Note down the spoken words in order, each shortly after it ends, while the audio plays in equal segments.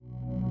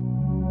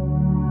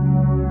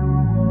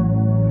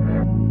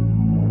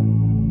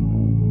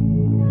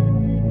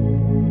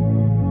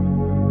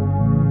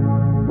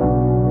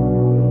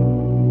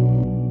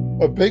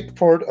big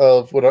part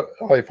of what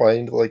I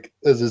find like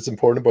is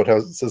important about how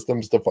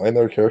systems define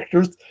their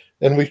characters,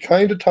 and we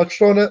kind of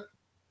touched on it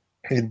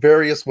in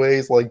various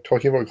ways, like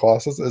talking about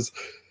classes, is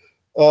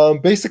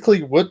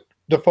basically what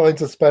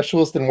defines a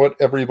specialist and what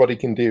everybody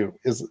can do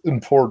is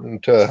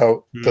important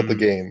to to the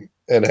game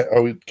and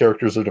how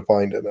characters are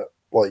defined in it.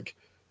 Like,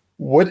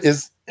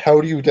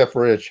 how do you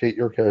differentiate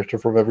your character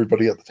from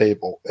everybody at the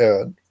table,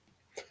 and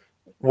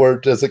where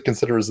does it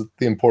consider as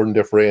the important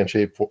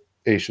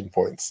differentiation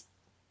points?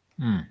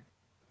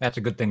 That's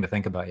a good thing to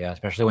think about, yeah,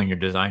 especially when you're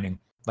designing.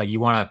 Like,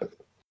 you want to.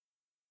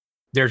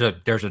 There's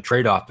a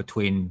trade-off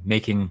between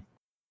making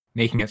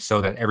it so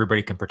that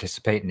everybody can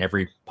participate in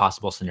every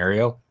possible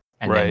scenario,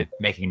 and then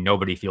making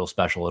nobody feel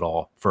special at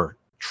all for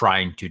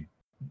trying to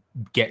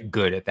get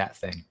good at that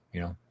thing.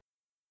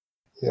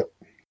 Yep.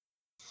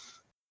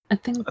 I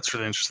think that's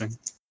really interesting.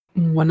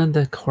 One of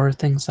the core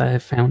things I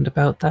have found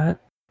about that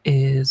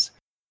is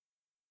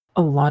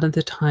a lot of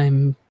the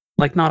time,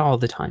 like not all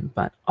the time,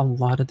 but a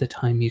lot of the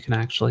time you can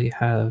actually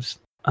have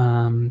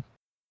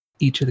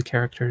each of the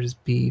characters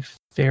be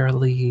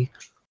fairly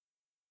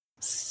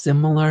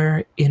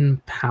similar in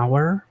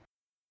power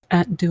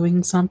at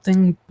doing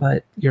something,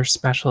 but your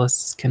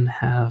specialists can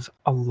have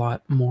a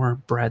lot more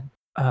breadth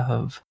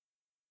of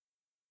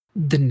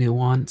the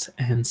nuance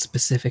and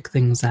specific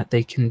things that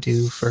they can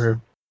do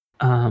for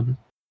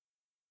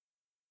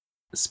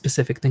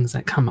specific things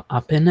that come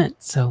up in it.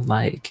 So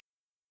like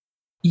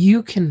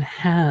you can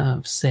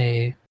have,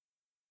 say,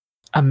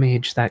 a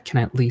mage that can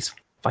at least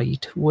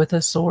fight with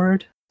a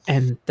sword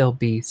and they'll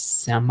be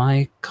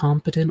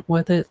semi-competent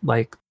with it.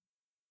 Like,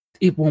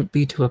 it won't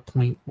be to a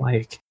point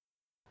like,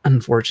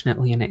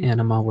 unfortunately, in an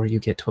anima where you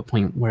get to a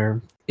point where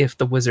if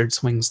the wizard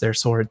swings their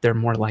sword, they're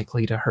more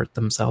likely to hurt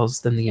themselves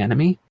than the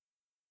enemy,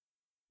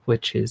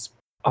 which is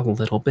a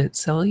little bit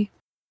silly.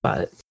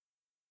 But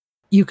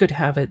you could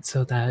have it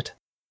so that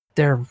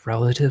they're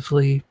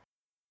relatively,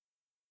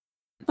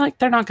 like,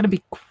 they're not going to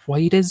be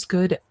quite as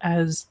good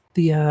as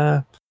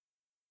the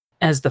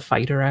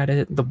fighter at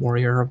it, the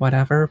warrior or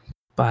whatever,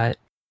 but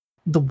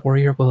the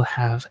warrior will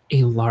have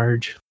a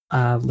large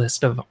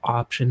list of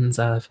options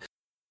of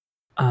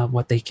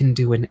what they can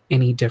do in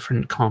any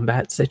different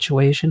combat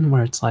situation,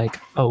 where it's like,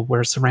 oh,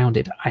 we're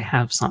surrounded, I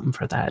have something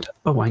for that.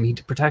 Oh, I need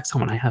to protect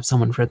someone, I have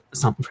something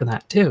for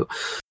that too.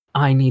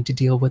 I need to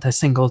deal with a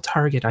single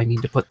target, I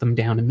need to put them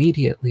down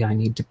immediately, I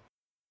need to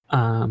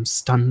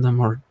stun them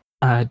or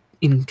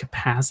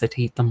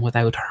incapacitate them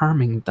without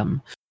harming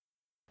them.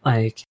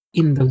 Like,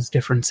 in those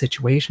different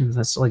situations,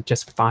 that's like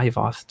just 5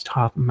 off the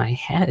top of my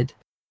head.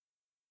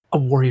 A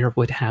warrior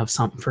would have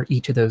something for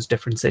each of those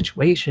different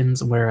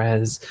situations,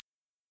 whereas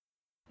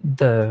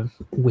the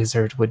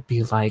wizard would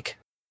be like,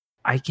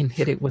 I can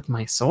hit it with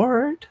my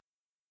sword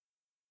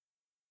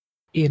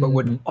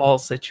in all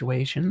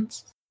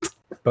situations.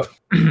 But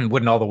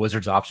wouldn't all the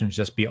wizard's options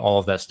just be all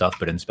of that stuff,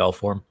 but in spell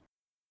form?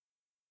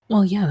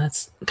 Well, yeah,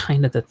 that's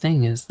kind of the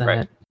thing, is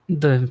that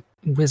the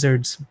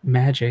wizard's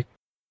magic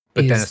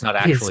but then it's not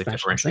actually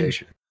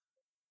differentiation.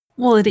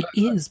 Well, it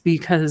is,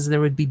 because there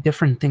would be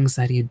different things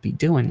that he'd be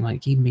doing.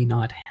 Like, he may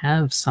not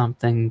have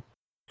something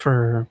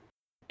for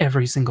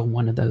every single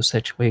one of those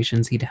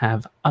situations. He'd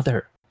have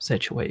other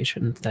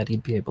situations that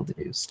he'd be able to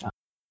do stuff.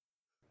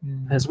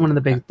 Because one of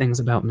the big things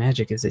about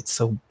magic is it's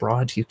so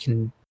broad, you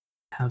can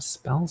have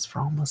spells for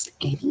almost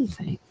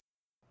anything.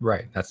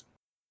 Right, that's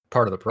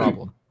part of the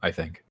problem, I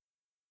think.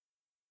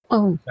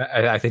 Well,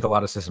 I think a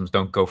lot of systems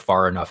don't go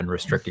far enough in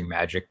restricting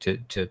magic to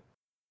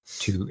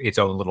its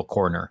own little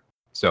corner,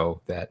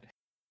 so that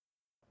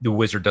the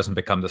wizard doesn't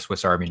become the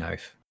Swiss Army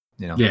knife.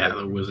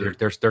 The wizard.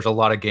 There's a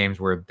lot of games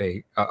where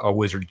a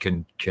wizard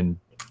can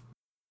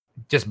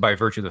just by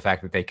virtue of the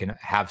fact that they can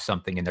have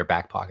something in their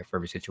back pocket for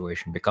every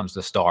situation, becomes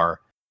the star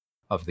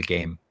of the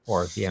game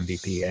or the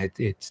MVP. And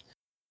it's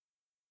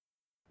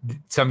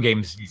some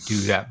games do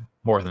that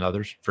more than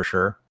others, for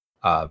sure.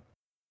 But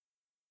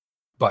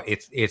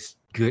it's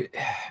good,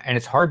 and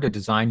it's hard to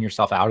design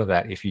yourself out of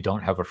that if you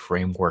don't have a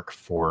framework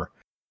for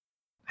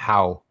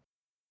how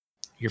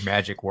your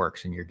magic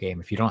works in your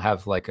game. If you don't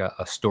have like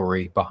a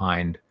story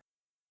behind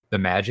the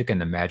magic, and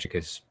the magic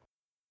is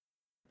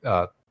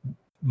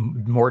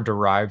more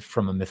derived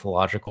from a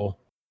mythological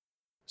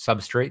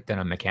substrate than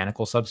a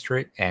mechanical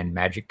substrate, and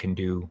magic can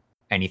do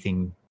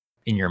anything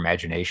in your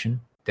imagination,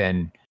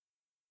 then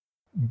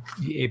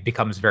it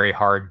becomes very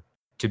hard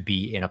to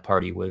be in a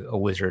party with a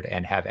wizard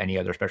and have any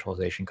other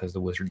specialization, because the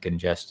wizard can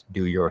just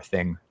do your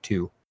thing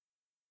too.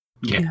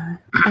 Yeah,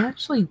 I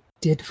actually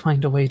did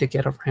find a way to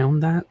get around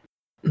that.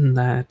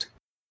 That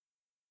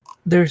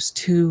there's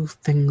 2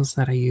 things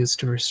that I use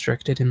to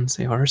restrict it in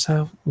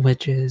Sayarsa,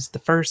 which is, the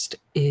first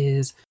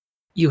is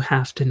you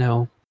have to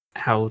know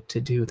how to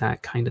do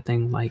that kind of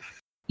thing. Like,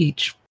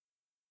 each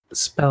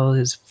spell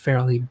is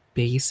fairly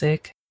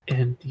basic,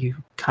 and you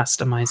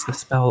customize the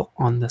spell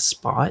on the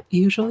spot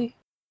usually.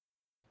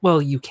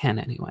 Well, you can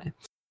anyway.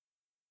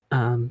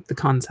 The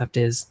concept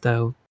is,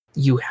 though,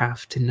 you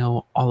have to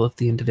know all of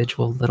the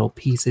individual little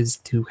pieces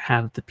to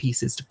have the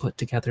pieces to put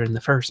together in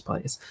the first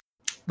place.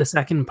 The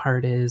second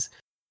part is,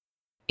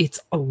 it's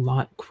a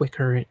lot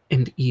quicker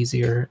and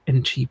easier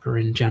and cheaper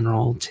in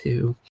general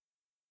to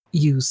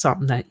use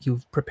something that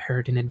you've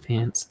prepared in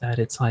advance, that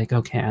it's like,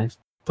 okay, I've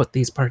put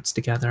these parts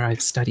together,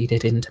 I've studied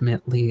it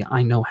intimately,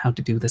 I know how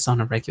to do this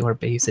on a regular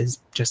basis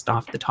just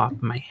off the top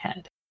of my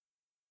head.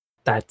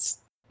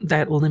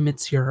 That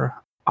limits your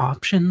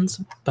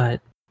options, but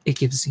it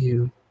gives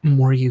you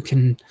more you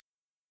can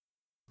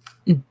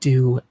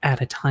do at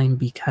a time,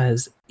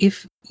 because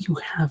if you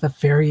have a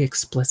very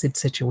explicit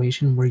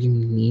situation where you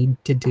need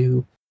to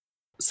do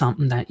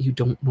something that you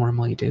don't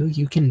normally do,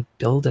 you can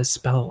build a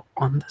spell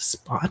on the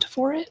spot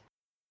for it,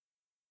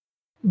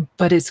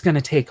 but it's going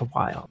to take a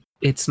while.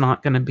 It's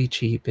not going to be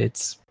cheap.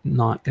 It's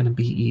not going to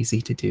be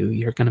easy to do.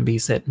 You're going to be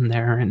sitting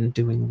there and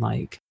doing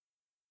like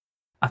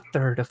a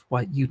third of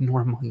what you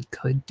normally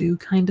could do,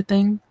 kind of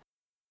thing.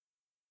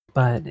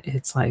 But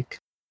it's like,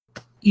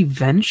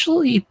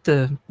 eventually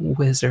the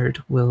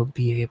wizard will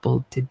be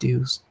able to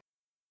do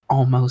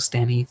almost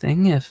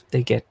anything if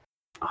they get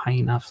high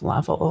enough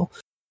level.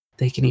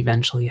 They can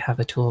eventually have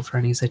a tool for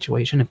any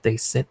situation if they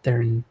sit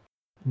there and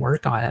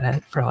work on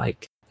it for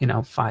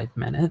 5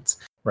 minutes.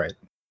 Right.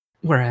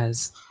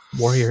 Whereas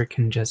warrior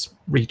can just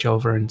reach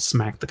over and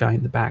smack the guy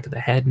in the back of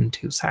the head in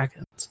 2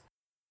 seconds.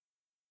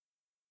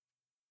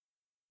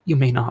 You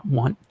may not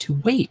want to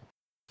wait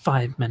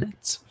 5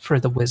 minutes for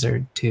the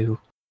wizard to,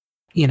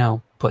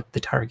 put the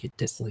target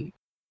to sleep.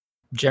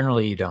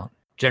 Generally, you don't.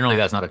 Generally,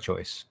 that's not a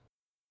choice.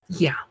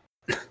 Yeah.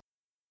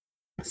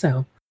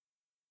 So,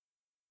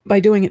 by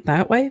doing it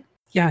that way,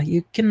 yeah,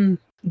 you can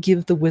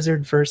give the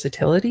wizard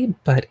versatility,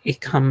 but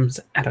it comes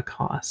at a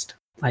cost.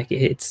 Like,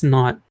 it's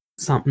not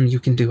something you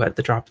can do at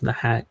the drop of the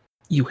hat.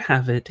 You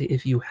have it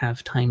if you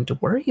have time to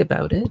worry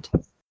about it.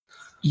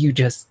 You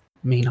just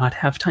may not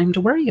have time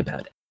to worry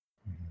about it.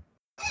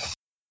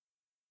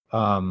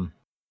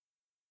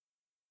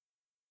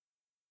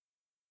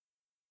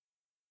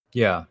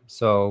 Yeah,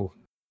 so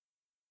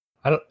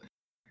I don't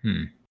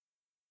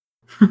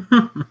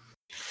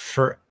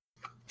for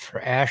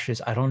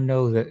Ashes, I don't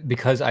know that,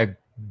 because I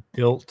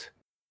built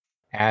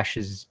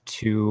Ashes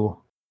to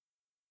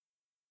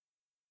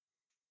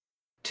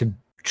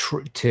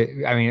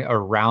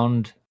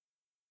around,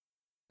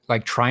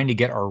 like, trying to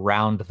get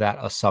around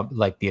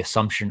that the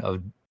assumption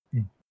of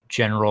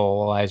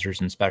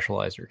generalizers and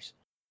specializers,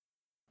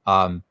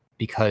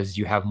 because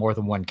you have more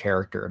than one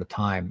character at a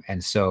time,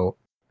 and so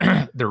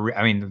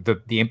the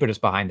impetus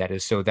behind that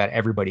is so that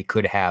everybody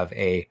could have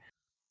a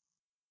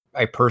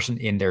person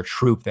in their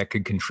troop that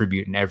could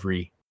contribute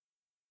maybe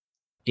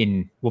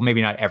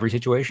not every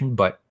situation,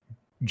 but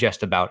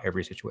just about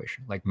every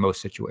situation, like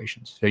most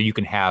situations. So you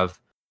can have,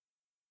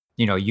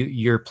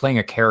 you're playing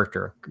a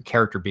character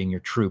being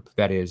your troop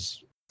that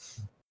is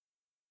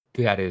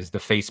the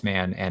face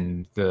man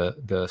and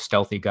the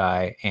stealthy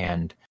guy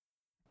and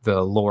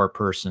the lore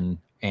person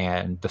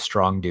and the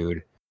strong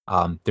dude.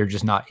 They're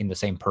just not in the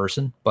same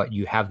person, but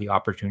you have the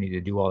opportunity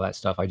to do all that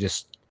stuff. I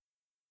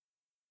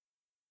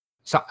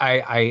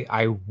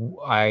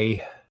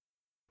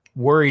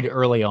worried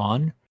early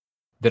on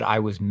that I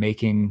was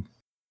making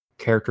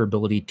character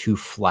ability too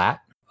flat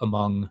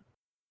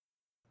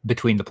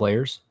between the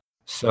players,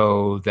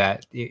 so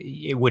that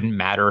it wouldn't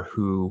matter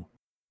who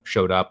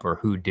showed up or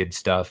who did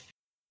stuff.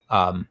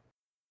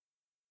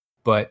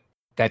 But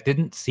that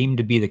didn't seem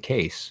to be the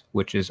case,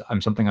 which is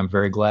something I'm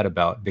very glad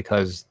about,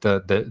 because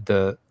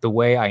the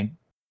way I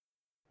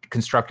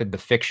constructed the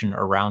fiction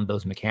around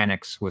those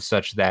mechanics was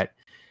such that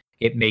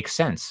it makes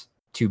sense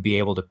to be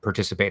able to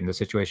participate in the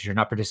situation. You're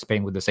not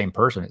participating with the same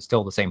person; it's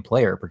still the same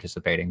player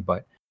participating,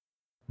 but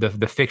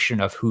the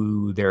fiction of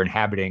who they're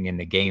inhabiting in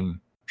the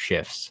game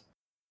shifts.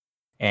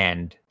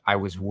 And I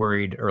was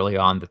worried early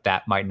on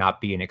that might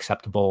not be an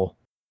acceptable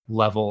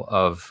level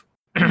of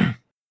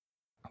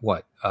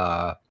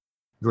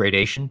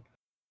gradation.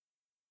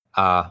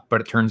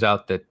 But it turns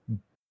out that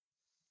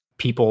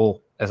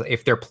people,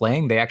 if they're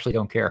playing, they actually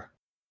don't care.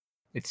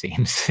 It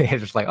seems they're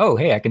just like, oh,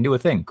 hey, I can do a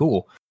thing.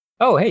 Cool.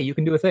 Oh, hey, you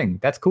can do a thing.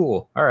 That's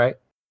cool. All right.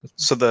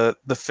 So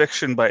the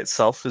fiction by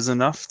itself is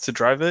enough to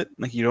drive it.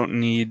 Like, you don't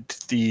need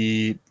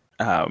the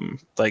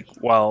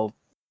while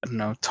I don't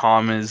know,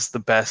 Tom is the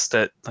best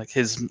at, like,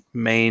 his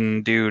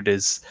main dude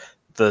is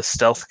the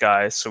stealth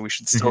guy, so we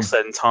should still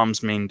send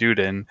Tom's main dude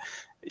in.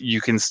 You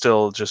can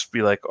still just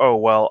be like, oh,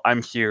 well,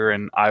 I'm here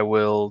and I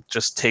will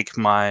just take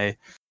my,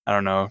 I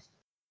don't know,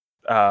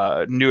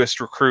 newest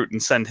recruit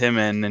and send him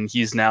in, and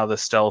he's now the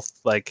stealth.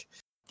 Like,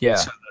 yeah,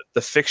 so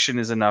the fiction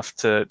is enough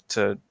to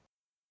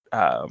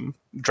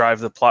drive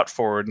the plot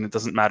forward, and it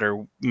doesn't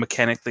matter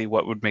mechanically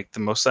what would make the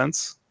most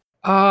sense.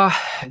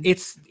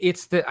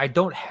 It's that I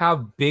don't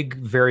have big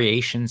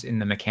variations in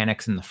the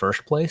mechanics in the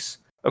first place.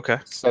 Okay.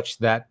 Such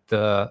that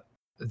the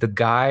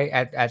guy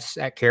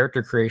at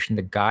character creation,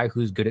 the guy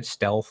who's good at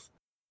stealth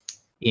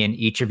in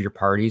each of your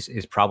parties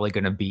is probably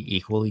going to be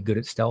equally good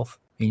at stealth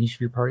in each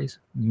of your parties.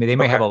 They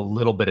may have a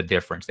little bit of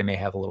difference.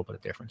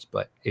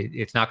 But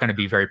it's not going to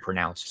be very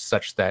pronounced,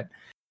 such that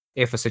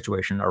if a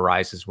situation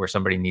arises where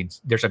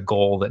there's a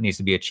goal that needs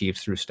to be achieved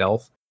through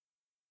stealth,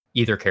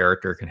 either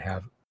character can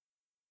have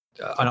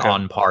an Okay.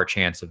 on par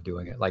chance of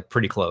doing it, like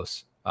pretty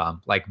close.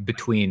 Like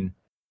between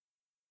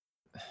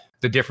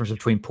the difference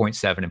between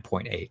 0.7 and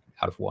 0.8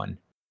 out of 1.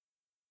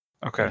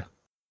 Okay.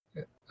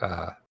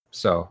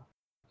 So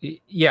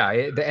yeah,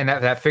 and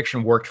that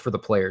fiction worked for the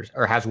players,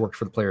 or has worked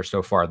for the players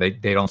so far. They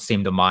don't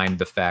seem to mind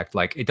the fact,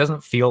 like, it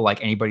doesn't feel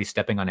like anybody's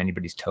stepping on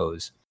anybody's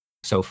toes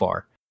so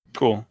far.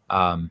 Cool.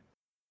 And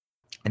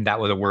that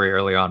was a worry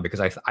early on, because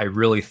I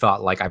really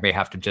thought like I may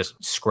have to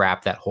just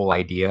scrap that whole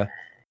idea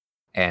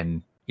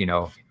and, you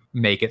know,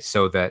 make it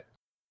so that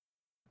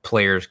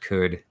players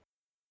could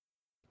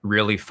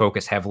really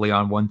focus heavily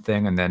on one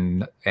thing, and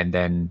then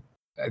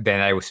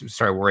I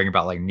started worrying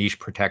about like niche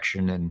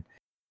protection and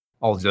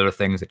all these other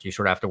things that you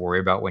sort of have to worry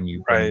about when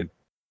you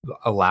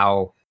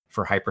allow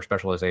for hyper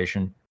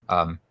specialization,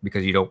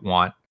 because you don't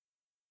want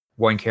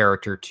one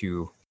character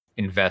to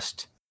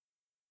invest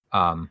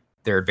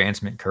their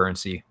advancement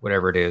currency,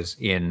 whatever it is,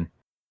 in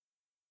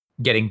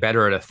getting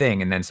better at a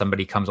thing, and then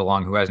somebody comes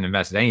along who hasn't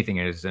invested anything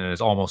in it and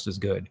is almost as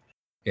good,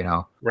 you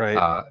know.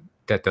 Right.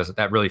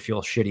 That really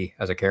feels shitty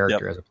as a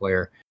character, as a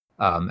player.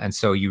 And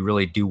so you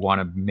really do want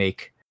to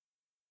make,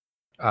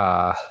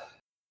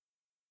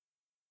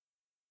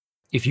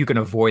 if you can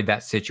avoid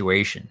that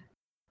situation,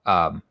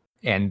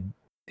 and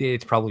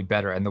it's probably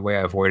better. And the way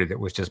I avoided it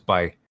was just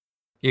by,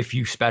 if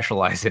you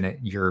specialize in it,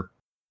 you're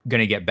going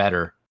to get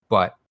better,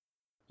 but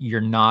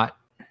you're not,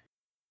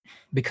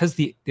 because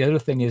the other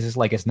thing is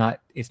like, it's not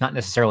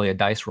necessarily a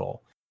dice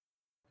roll.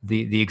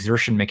 The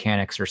exertion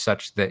mechanics are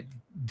such that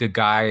the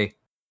guy,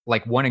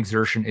 like, one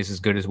exertion is as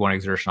good as one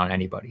exertion on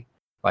anybody.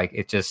 Like,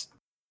 it just,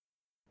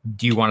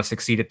 do you want to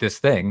succeed at this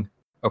thing?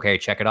 Okay,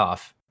 check it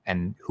off.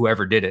 And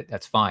whoever did it,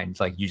 that's fine. It's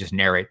like, you just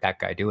narrate that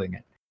guy doing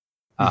it.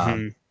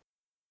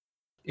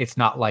 It's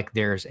not like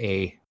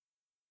it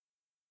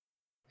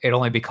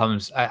only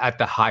becomes at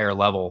the higher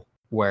level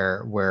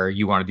where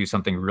you want to do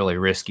something really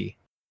risky.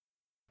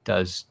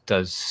 Does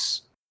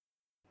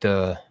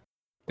the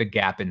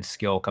gap in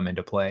skill come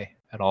into play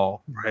at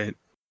all? Right.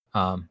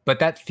 But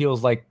that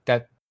feels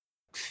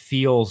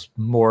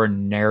more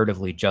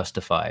narratively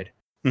justified.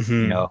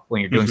 You know,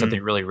 when you're doing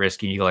something really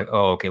risky, and you go like,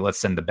 oh, okay, let's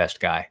send the best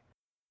guy.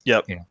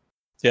 Yep. You know?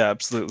 Yeah,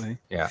 absolutely.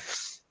 Yeah.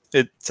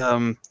 It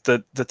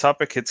the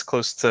topic hits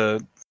close to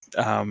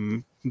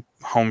home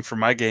for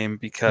my game,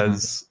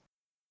 because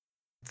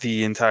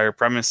the entire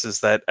premise is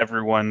that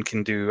everyone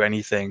can do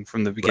anything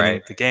from the beginning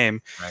of the game,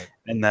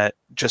 and that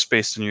just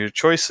based on your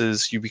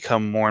choices, you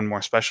become more and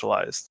more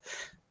specialized.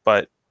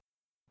 But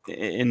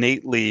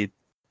innately,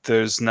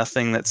 there's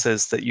nothing that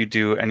says that you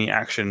do any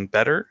action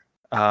better.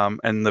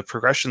 And the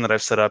progression that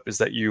I've set up is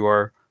that you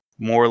are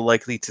more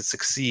likely to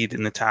succeed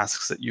in the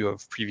tasks that you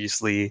have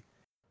previously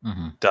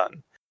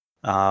done.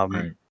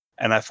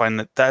 And I find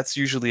that that's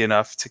usually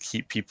enough to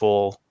keep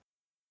people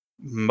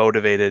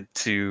motivated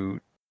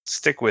to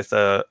stick with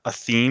a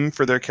theme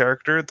for their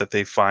character that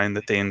they find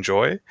that they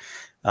enjoy.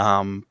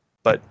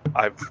 But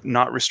I've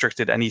not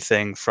restricted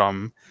anything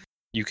from,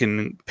 you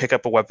can pick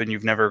up a weapon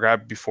you've never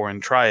grabbed before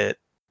and try it,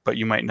 but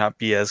you might not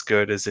be as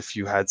good as if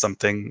you had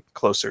something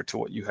closer to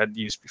what you had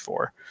used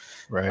before.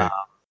 Right.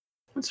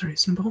 That's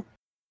reasonable.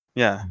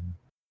 Yeah.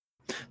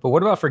 But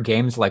what about for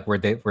games like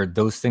where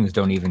those things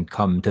don't even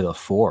come to the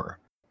fore?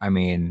 I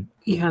mean,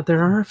 yeah,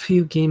 there are a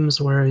few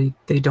games where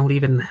they don't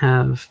even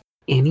have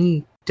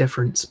any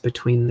difference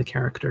between the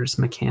characters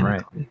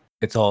mechanically. Right.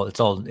 It's all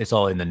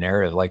in the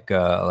narrative. Like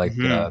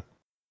Fred,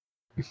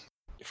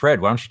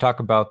 why don't you talk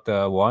about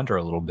Wander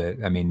a little bit?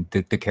 I mean,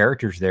 the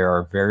characters there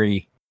are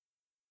very.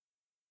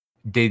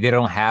 They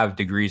don't have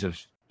degrees of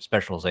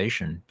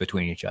specialization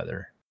between each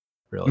other,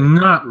 really.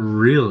 Not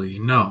really,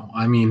 no.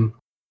 I mean,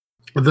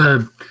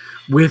 within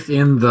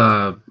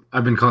the,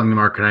 I've been calling them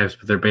archetypes,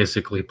 but they're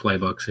basically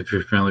playbooks, if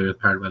you're familiar with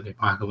Powered by the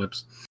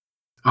Apocalypse.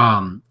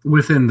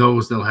 Within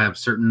those, they'll have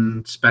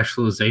certain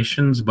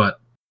specializations,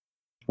 but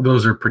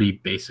those are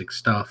pretty basic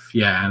stuff.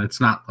 Yeah, and it's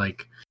not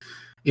like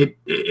it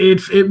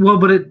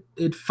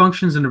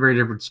functions in a very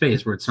different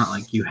space, where it's not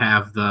like you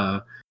have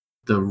the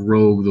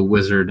rogue, the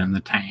wizard, and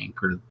the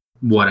tank, or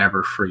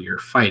whatever for your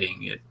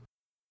fighting.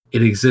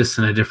 It exists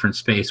in a different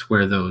space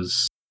where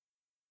those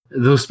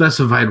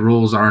specified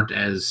roles aren't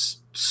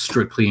as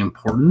strictly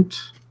important.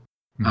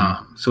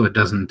 So it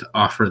doesn't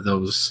offer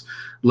those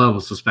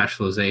levels of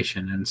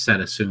specialization, and instead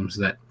assumes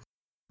that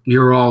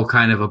you're all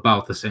kind of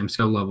about the same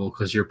skill level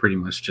because you're pretty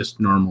much just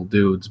normal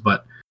dudes,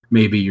 but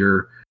maybe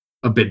you're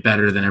a bit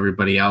better than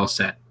everybody else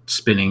at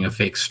spinning a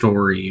fake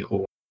story,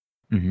 or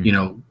you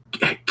know,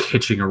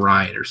 hitching a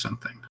ride or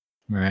something.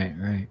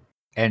 Right.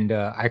 And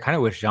I kind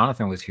of wish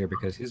Jonathan was here,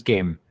 because his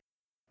game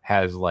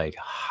has like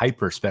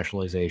hyper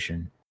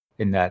specialization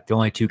in that the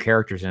only two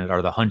characters in it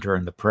are the hunter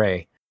and the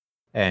prey,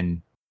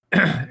 and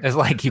it's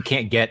like you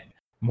can't get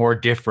more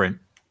different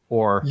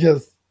or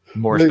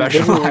more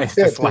specialized.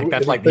 It's like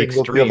that's like the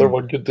extreme. The other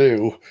one could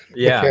do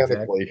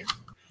mechanically.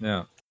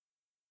 Exactly.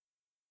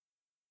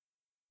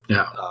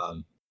 Yeah.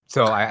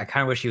 So I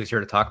kind of wish he was here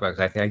to talk about it,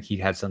 because I think he'd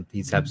have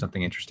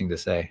something interesting to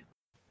say.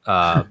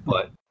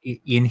 But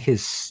in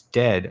his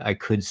stead, I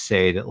could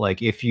say that,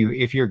 like, if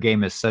your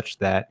game is such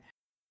that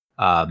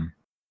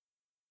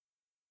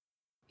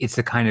it's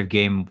the kind of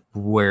game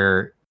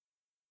where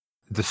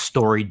the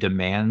story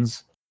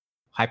demands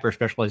hyper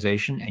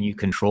specialization and you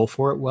control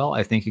for it well.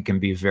 I think it can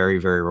be very,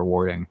 very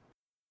rewarding.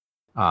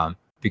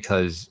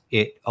 Because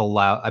it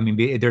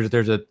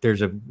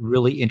there's a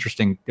really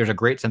interesting, there's a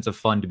great sense of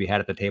fun to be had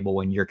at the table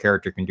when your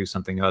character can do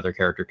something no other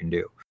character can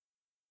do.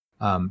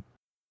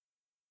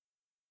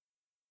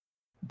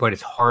 But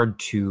it's hard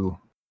to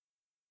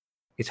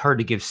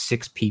give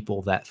 6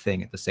 people that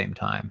thing at the same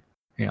time,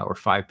 or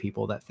 5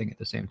 people that thing at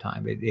the same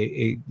time.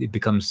 It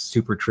becomes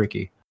super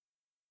tricky.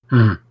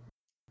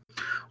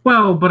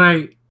 Well, but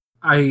I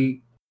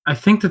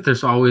think that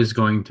there's always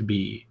going to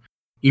be,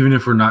 even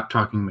if we're not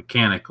talking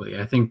mechanically,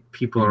 I think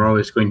people are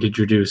always going to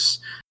introduce,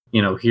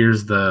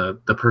 here's the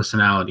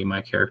personality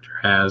my character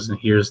has, and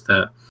here's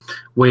the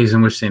ways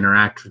in which they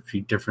interact with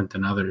you different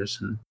than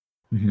others, and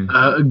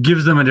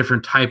gives them a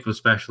different type of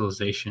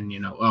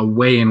specialization, a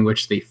way in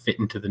which they fit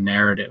into the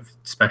narrative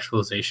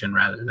specialization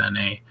rather than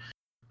a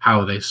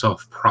how they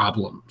solve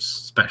problems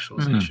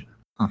specialization.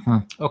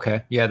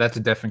 Okay, yeah, that's a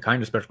different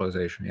kind of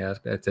specialization. Yeah,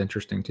 that's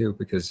interesting too,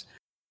 because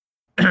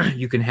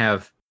you can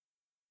have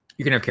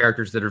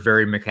characters that are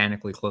very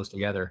mechanically close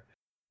together,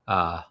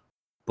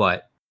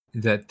 but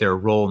that their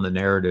role in the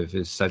narrative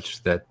is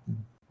such that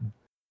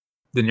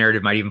the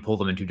narrative might even pull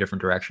them in 2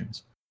 different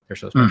directions. They're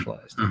so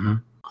specialized.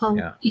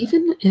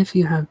 Even if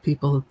you have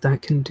people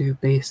that can do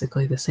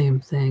basically the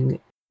same thing,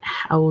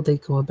 how they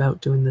go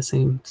about doing the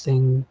same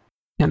thing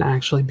can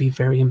actually be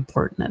very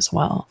important as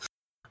well,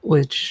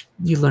 which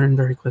you learn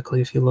very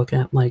quickly if you look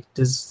at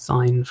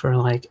design for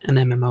an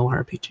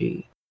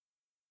MMORPG.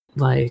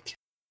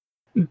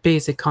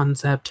 Basic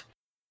concept,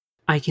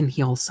 I can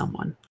heal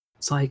someone.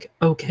 It's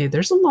okay,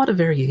 there's a lot of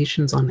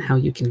variations on how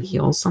you can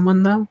heal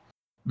someone though.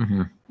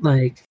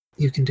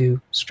 You can do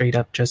straight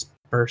up just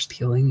burst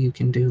healing. You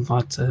can do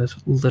lots of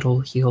little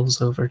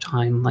heals over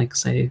time,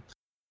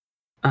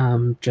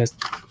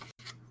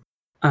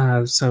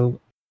 so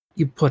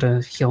you put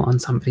a heal on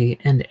somebody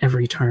and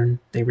every turn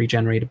they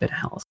regenerate a bit of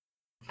health.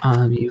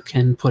 You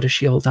can put a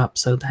shield up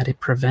so that it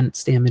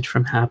prevents damage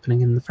from happening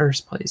in the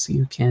first place.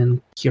 You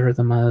can cure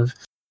them of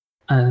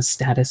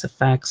status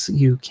effects.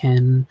 You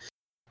can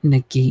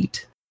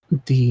negate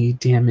the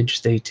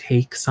damage they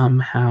take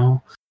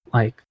somehow,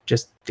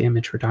 just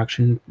damage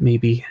reduction.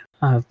 Maybe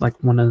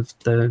one of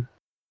the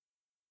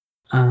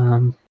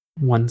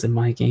ones in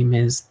my game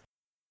is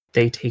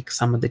they take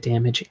some of the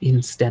damage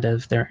instead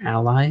of their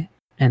ally,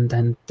 and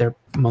then they're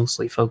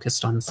mostly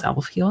focused on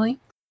self-healing.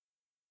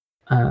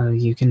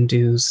 You can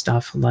do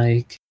stuff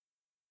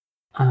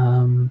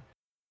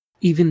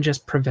even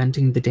just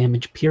preventing the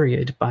damage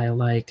period by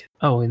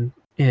and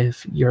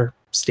if you're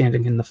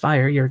standing in the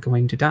fire, you're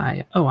going to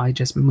die. Oh, I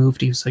just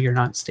moved you so you're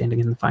not standing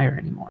in the fire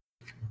anymore.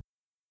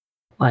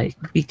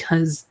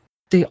 Because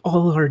they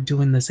all are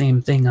doing the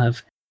same thing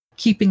of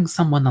keeping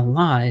someone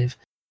alive,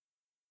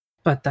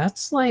 but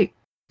that's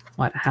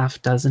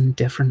half dozen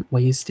different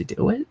ways to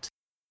do it.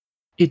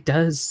 It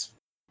does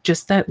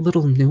just that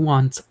little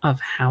nuance of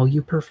how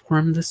you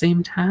perform the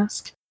same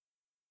task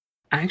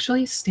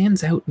actually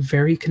stands out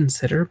very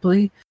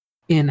considerably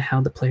in how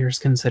the players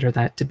consider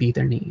that to be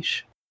their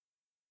niche.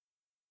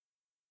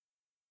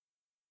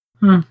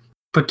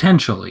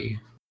 Potentially,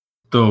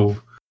 though,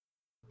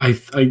 I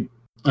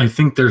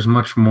think there's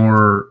much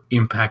more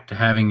impact to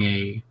having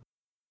a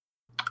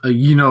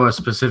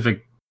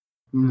specific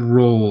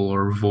role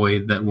or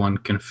void that one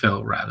can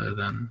fill rather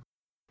than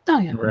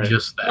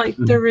just that.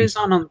 There is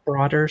on a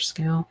broader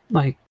scale.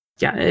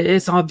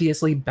 It's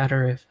obviously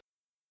better if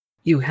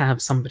you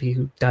have somebody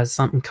who does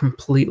something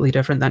completely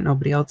different that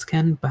nobody else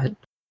can, but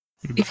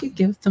if you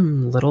give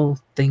them little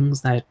things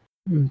that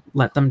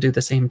let them do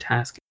the same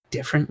task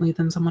differently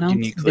than someone else,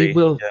 uniquely,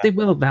 they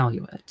will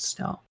value it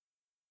still.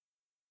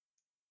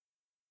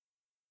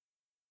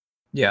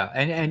 Yeah,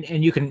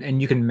 and you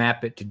can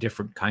map it to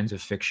different kinds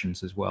of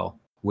fictions as well,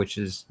 which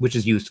is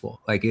useful.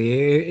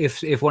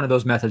 If one of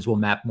those methods will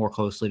map more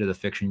closely to the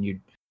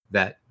fiction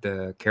that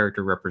the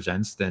character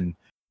represents, then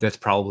that's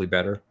probably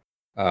better,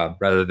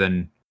 rather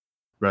than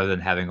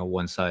having a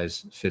one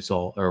size fits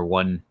all or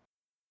one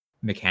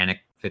mechanic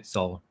fits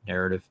all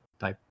narrative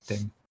type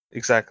thing.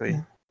 Exactly.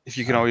 Yeah. If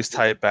you can always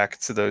tie it back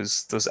to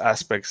those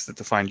aspects that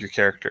define your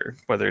character,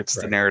 whether it's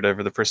the narrative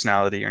or the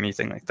personality or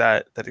anything like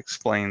that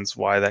explains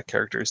why that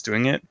character is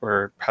doing it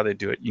or how they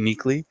do it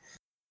uniquely,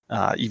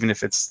 even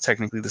if it's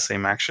technically the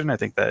same action, I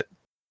think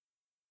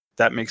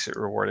that makes it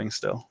rewarding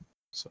still.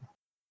 So.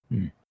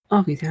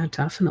 Oh yeah,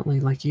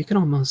 definitely. You can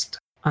almost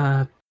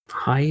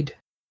hide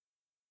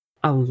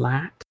a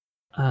lack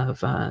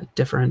of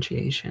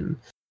differentiation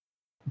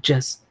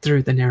just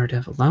through the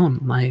narrative alone.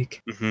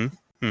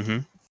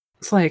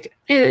 It's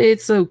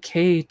it's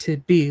okay to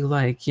be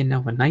a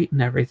knight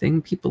and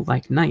everything. People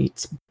like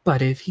knights,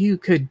 but if you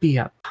could be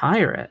a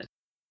pirate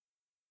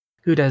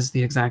who does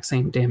the exact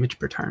same damage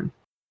per turn,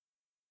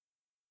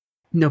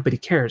 nobody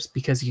cares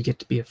because you get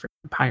to be a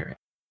freaking pirate.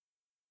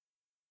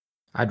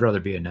 I'd rather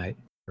be a knight,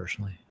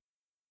 personally.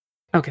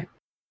 Okay.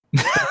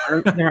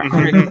 There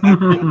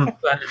are,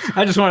 but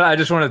I just want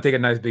to take a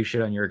nice big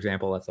shit on your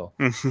example. That's all.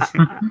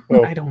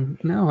 I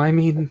don't know. I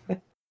mean,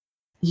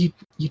 you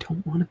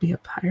don't want to be a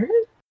pirate?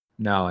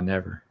 No,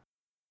 never.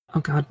 Oh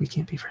God, we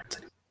can't be friends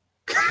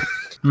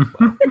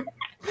anymore.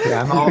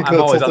 Yeah, I'm Because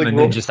always on the something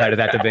wrong. ninja side of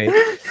that debate.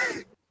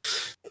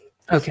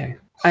 Okay,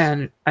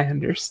 I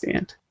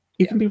understand.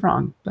 You can be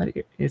wrong, but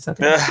it's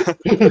okay.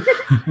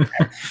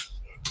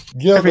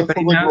 Yeah, that's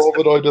Everybody something knows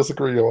Rob and I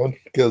disagree on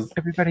because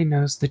Everybody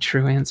knows the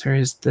true answer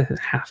is the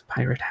half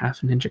pirate,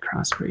 half ninja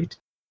crossbreed.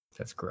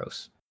 That's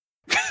gross.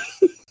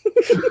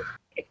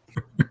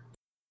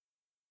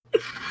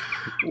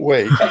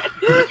 wait.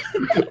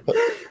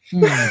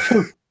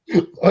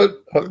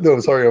 No,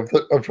 sorry. I'm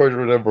trying to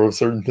remember a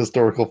certain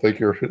historical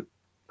figure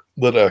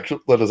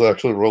that is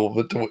actually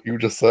relevant to what you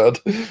just said.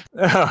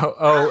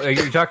 Oh, are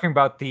you talking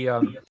about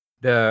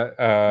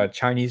the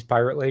Chinese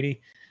pirate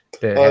lady?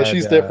 that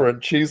She's had,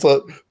 different. She's a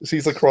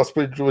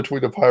crossbreed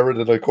between a pirate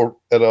and a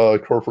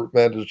corporate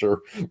manager.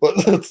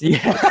 But that's,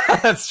 Yeah,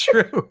 that's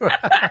true.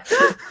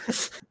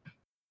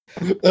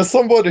 as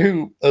someone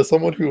who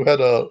had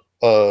a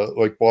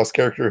like boss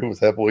character who was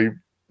heavily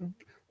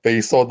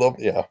based on them,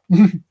 yeah.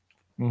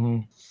 Mm-hmm.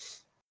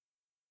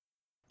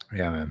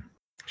 Yeah, man.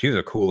 She was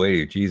a cool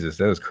lady. Jesus,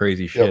 that was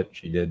crazy shit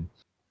she did.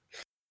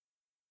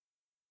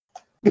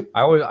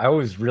 I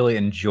always really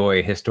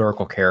enjoy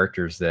historical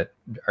characters that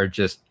are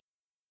just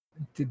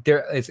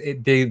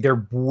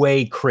they're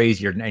way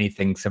crazier than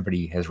anything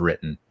somebody has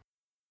written.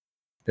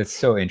 That's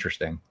so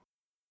interesting.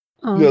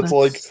 Oh, Yeah, it's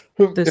like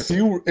this-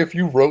 if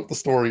you wrote the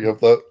story of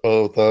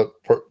that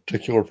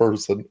particular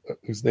person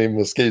whose name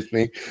escapes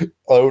me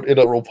out in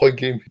a role playing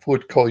game, people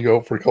would call you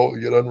out for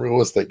calling it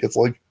unrealistic. It's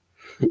like,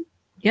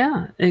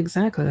 yeah,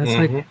 exactly. That's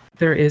Mhm. like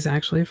there is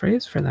actually a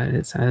phrase for that.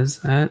 It says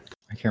that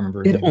I can't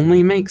remember. his it name.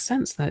 only makes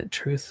sense that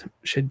truth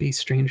should be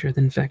stranger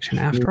than fiction.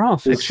 After all,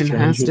 fiction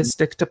has to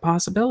stick to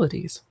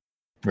possibilities.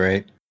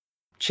 Right.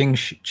 Ching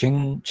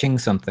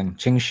something.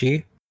 Ching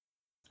Shi?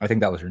 I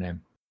think that was her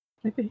name.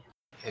 Maybe.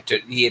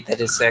 Yeah,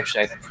 that is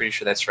actually, I'm pretty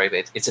sure that's right,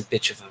 but it's a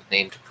bitch of a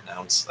name to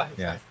pronounce.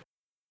 Yeah.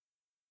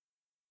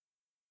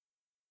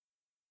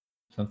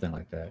 Something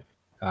like that.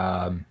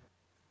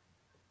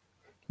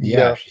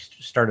 Yeah.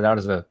 She started out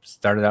as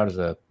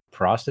a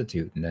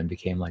prostitute and then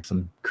became like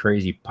some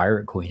crazy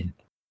pirate queen.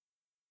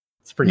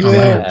 It's pretty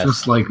Yeah. badass.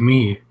 Just like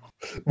me.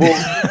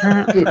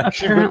 well,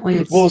 Apparently,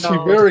 it's she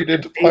spelled married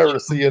into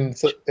piracy and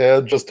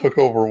just took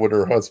over when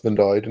her husband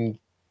died and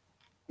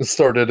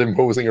started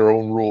imposing her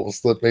own rules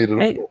that made it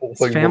Hey, the whole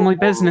it's thing family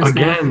more- business.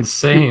 Again,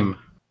 same.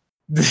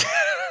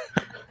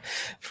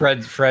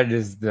 Fred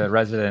is the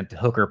resident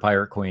hooker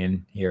pirate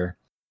queen here.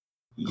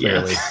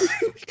 Clearly. Yes.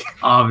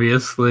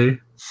 Obviously.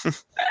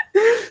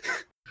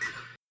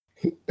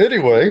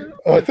 Anyway,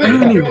 I feel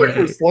like Anyway.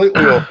 we're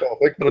slightly off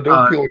topic, but I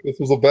don't feel like this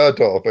was a bad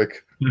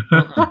topic.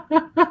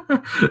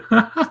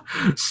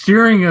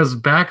 Steering us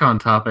back on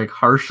topic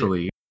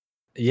harshly.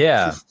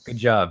 Yeah, good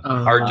job.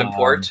 Hard to Um,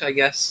 port, I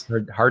guess.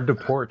 Hard to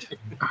port.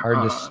 Hard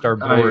to Uh,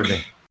 starboard.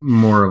 I'm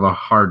more of a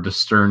hard to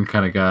stern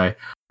kind of guy.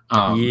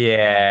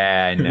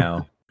 Yeah, I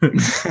know.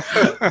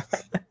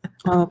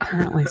 Well,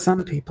 apparently,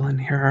 some people in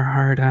here are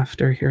hard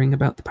after hearing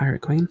about the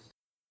Pirate Queen.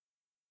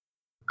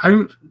 I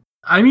mean,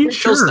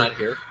 Rachel's sure. not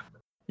here.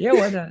 Yeah,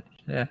 why not?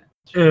 Yeah.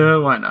 Yeah,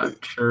 why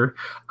not? Sure.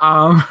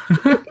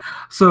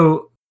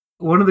 So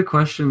one of the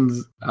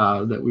questions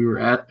that we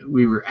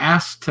were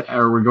asked to,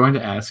 or we're going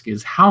to ask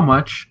is how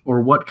much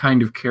or what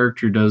kind of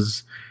character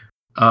does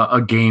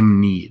a game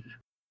need?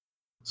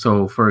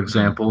 So, for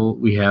example,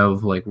 we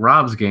have like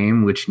Rob's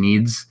game, which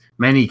needs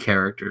many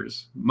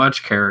characters,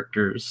 much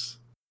characters.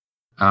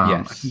 I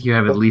Yes. think you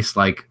have at least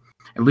like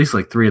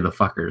 3 of the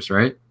fuckers,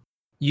 right?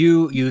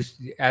 You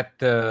at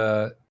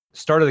the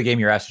start of the game,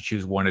 you're asked to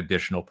choose one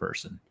additional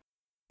person.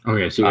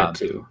 Okay, so you got Um,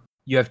 2.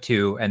 You have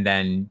 2, and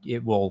then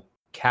it will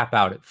cap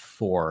out at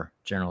 4,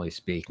 generally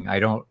speaking. I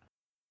don't,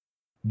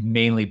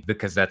 mainly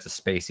because that's a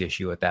space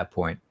issue at that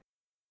point.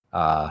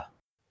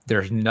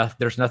 There's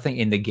nothing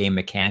in the game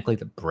mechanically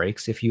that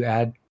breaks if you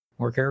add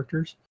more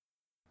characters.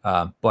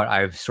 But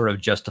I've sort of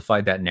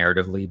justified that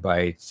narratively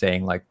by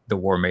saying like the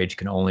War Mage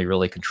can only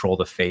really control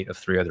the fate of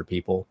 3 other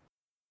people.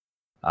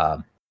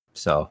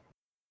 So,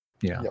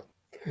 you know, Yep.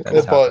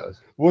 that's how it But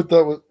goes.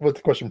 what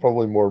the question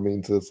probably more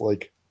means is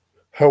like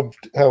how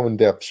in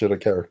depth should a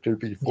character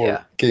be for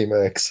Yeah. game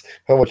X?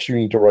 How much do you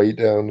need to write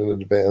down in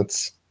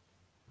advance?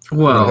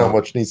 And how Well,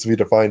 much needs to be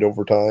defined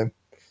over time?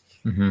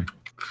 Mhm.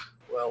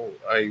 Well,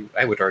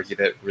 I would argue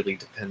that really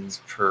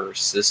depends per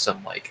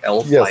system. Like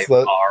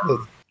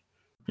L5R.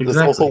 Yes, that's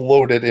also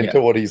loaded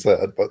into what he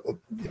said, but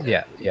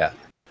Yeah.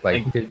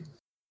 Like,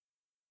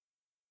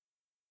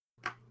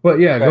 But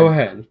yeah, Go go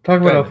ahead.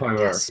 Talk about Go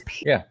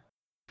L5R.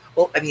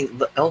 Well, I mean,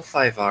 the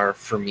L5R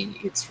for me,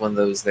 it's one of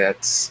those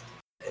that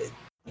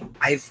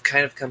I've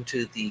kind of come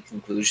to the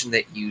conclusion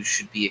that you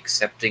should be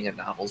accepting a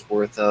novel's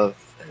worth of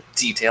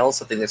detail,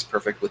 something that's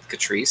perfect with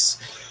Catrice.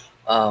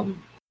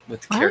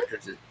 With the What?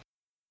 characters,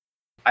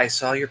 I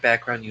saw your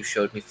background you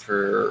showed me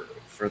for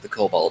the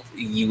Cobalt.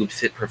 You would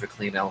fit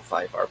perfectly in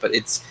L5R, but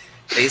it's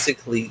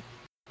basically,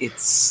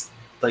 it's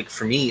like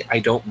for me, I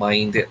don't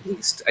mind at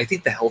least. I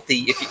think the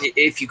healthy,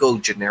 if you go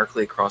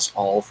generically across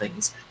all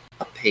things,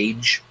 a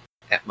page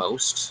at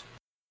most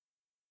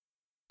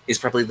is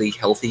probably the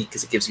healthy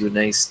because it gives you a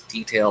nice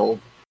detailed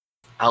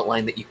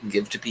outline that you can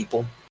give to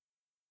people.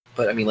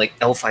 But I mean, like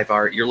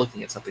L5R, you're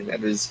looking at something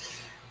that is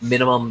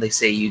minimum. They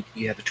say you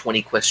have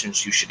 20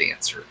 questions you should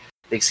answer.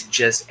 They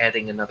suggest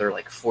adding another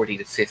like 40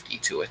 to 50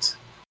 to it.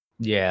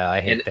 Yeah, I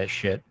hate that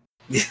shit.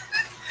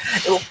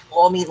 Well,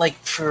 I mean, like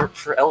for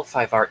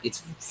L5R,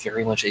 it's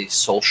very much a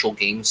social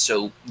game.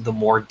 So the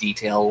more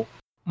detail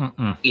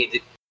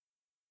it.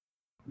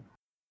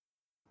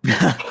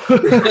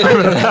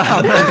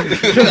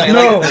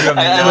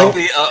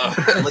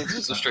 I like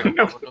this straight.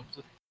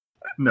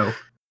 No.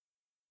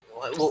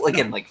 Well,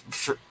 again, like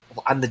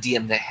I'm the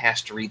DM that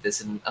has to read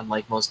this, and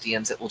unlike most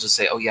DMs that will just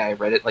say, "Oh yeah, I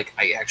read it," like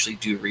I actually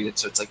do read it.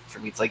 So it's like for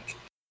me, it's like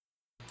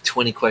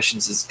 20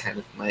 questions is kind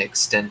of my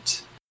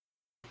extent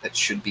that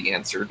should be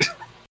answered.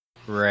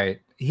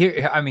 Right.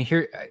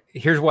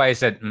 Here's why I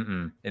said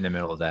in the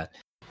middle of that.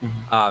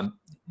 Mm-hmm.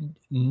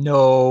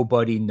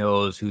 Nobody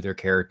knows who their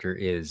character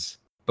is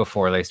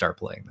before they start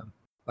playing them.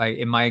 Like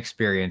in my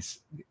experience,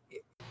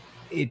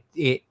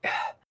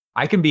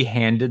 I can be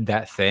handed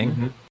that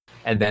thing,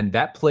 and then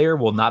that player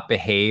will not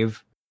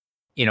behave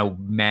in a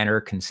manner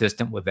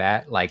consistent with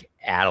that, like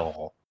at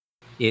all.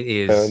 It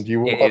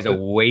is a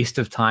waste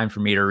of time for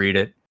me to read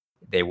it.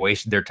 They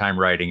wasted their time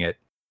writing it.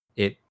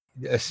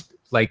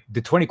 Like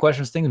the 20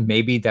 questions thing,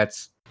 maybe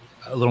that's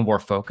a little more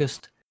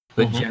focused,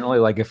 but generally,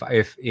 like if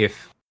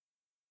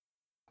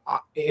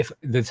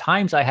the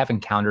times I have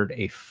encountered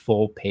a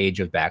full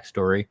page of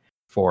backstory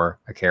for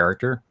a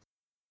character,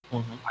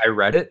 I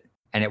read it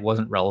and it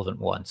wasn't relevant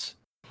once.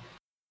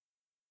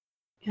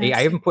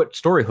 I even put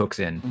story hooks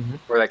in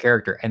for that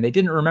character, and they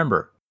didn't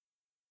remember.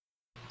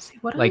 See,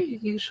 what I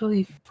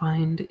usually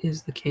find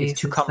is the case.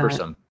 It's too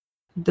cumbersome.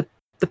 The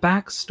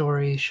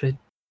backstory should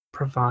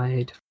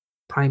provide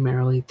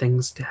primarily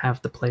things to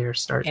have the player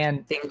start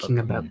thinking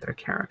about their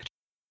character.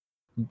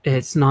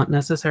 It's not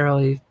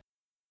necessarily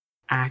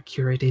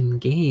accurate in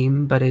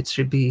game, but it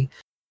should be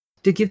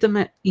to give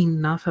them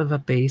enough of a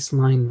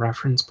baseline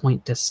reference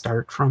point to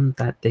start from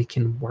that they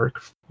can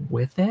work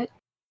with it.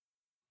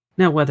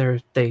 Now, whether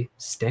they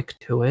stick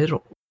to it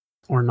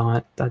or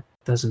not, that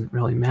doesn't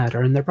really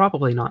matter, and they're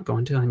probably not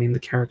going to. I mean, the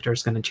character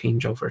is going to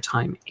change over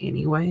time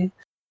anyway,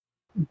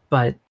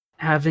 but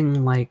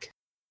having like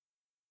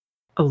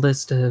a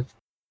list of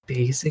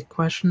basic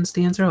questions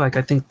to answer, like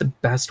I think the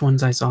best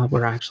ones I saw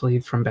were actually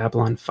from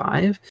Babylon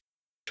 5,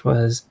 which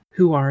was,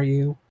 who are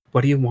you?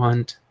 What do you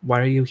want? Why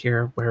are you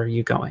here? Where are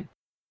you going?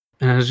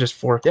 And it was just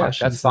 4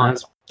 questions. That's fine.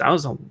 That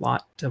was a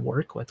lot to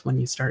work with when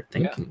you start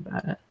thinking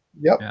about it.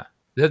 Yep. Yeah.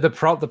 The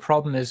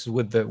problem is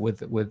with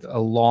a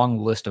long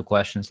list of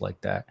questions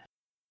like that,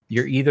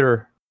 you're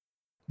either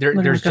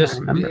there's just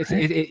remember,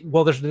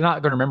 well, they're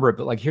not going to remember it,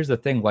 but like here's the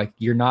thing, like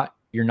you're not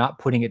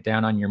putting it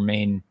down on your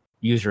main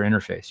user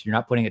interface. You're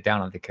not putting it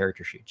down on the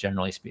character sheet,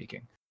 generally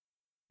speaking.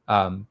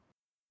 And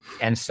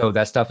so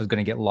that stuff is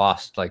going to get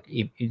lost like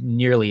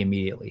nearly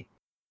immediately.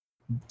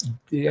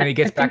 And it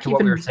gets back to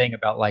what we were saying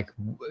about like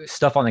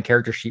stuff on the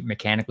character sheet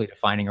mechanically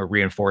defining or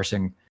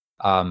reinforcing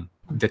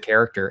the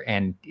character,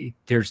 and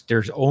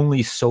there's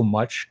only so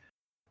much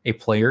a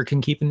player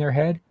can keep in their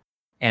head,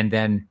 and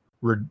then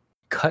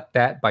cut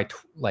that by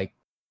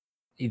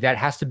that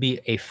has to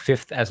be a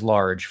fifth as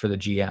large for the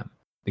GM,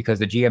 because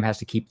the GM has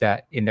to keep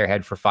that in their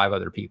head for 5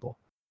 other people,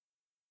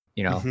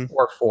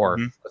 or 4.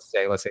 Let's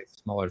say it's a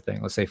smaller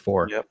thing. Let's say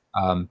 4. Yep.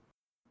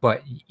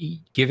 But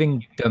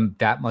giving them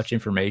that much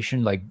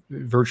information like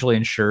virtually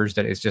ensures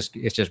that it's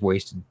just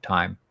wasted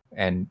time,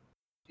 and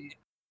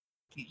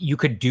you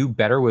could do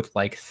better with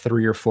like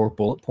 3 or 4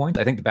 bullet points.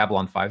 I think the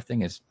Babylon 5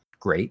 thing is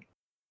great.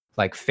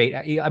 Like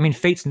Fate, I mean,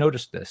 Fate's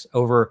noticed this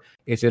over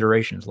its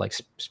iterations. Like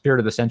Spirit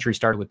of the Century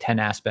started with 10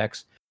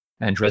 aspects,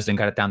 and Dresden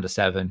got it down to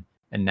 7,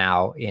 and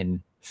now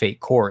in Fate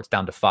Core it's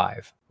down to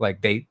 5.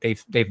 Like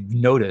they've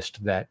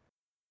noticed that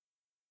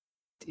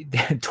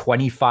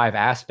 25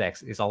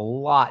 aspects is a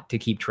lot to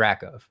keep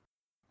track of.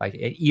 Like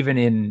even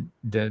in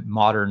the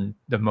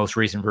most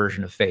recent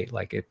version of Fate,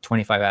 like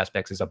 25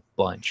 aspects is a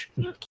bunch.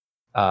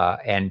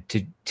 And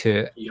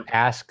to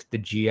ask the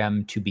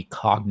GM to be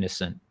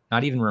cognizant,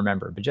 not even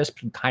remember, but just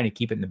kind of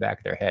keep it in the back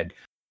of their head,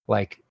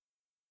 like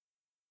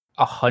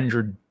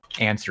 100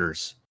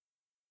 answers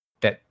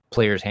that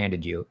players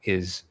handed you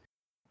is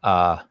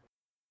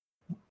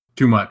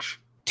too much.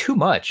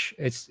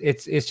 It's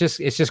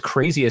just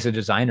crazy as a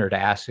designer to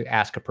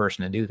ask a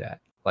person to do that.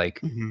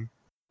 Like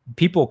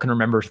people can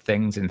remember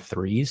things in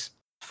 3s,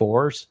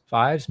 4s,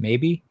 5s,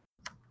 maybe,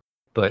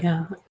 but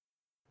yeah.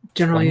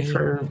 Generally,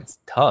 it's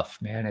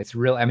tough, man. It's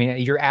real. I mean,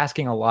 you're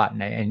asking a lot,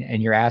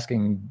 and you're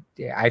asking.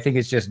 I think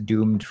it's just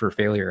doomed for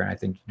failure, and I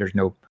think there's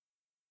no.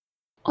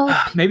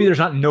 Maybe there's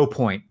not no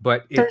point,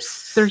 but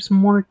there's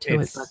more to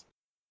it.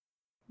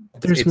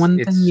 But there's one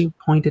thing you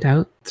pointed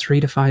out: 3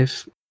 to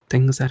 5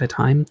 things at a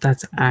time.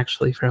 That's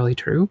actually fairly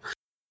true,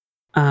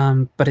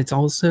 but it's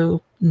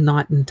also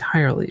not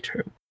entirely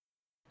true.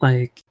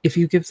 Like, if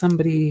you give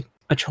somebody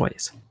a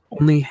choice,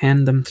 only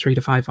hand them 3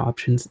 to 5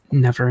 options,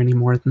 never any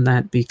more than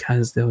that,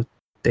 because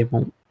they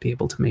won't be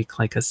able to make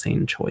like a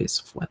sane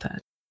choice with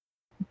it.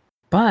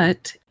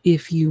 But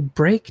if you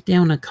break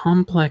down a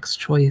complex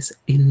choice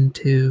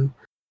into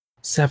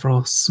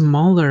several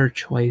smaller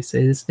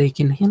choices, they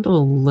can handle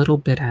a little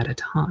bit at a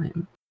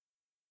time.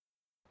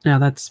 Now,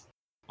 that's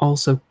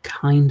also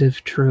kind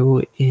of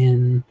true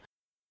in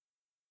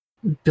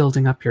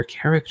building up your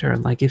character.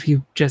 Like, if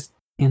you just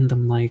hand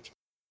them, like,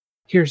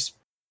 here's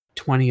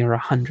 20 or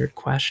 100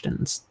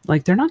 questions,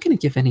 like, they're not going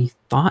to give any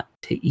thought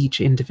to each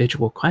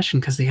individual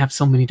question because they have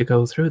so many to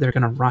go through. They're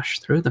going to rush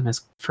through them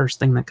as first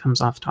thing that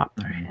comes off top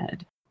of their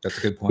head. That's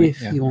a good point.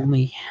 If you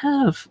only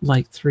have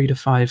like 3 to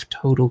 5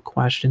 total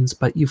questions,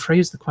 but you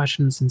phrase the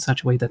questions in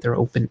such a way that they're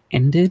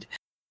open-ended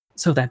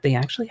so that they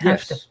actually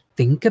have to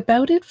think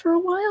about it for a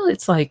while,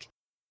 it's like,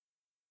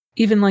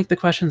 even like the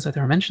questions that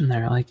are mentioned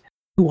there, like,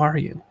 who are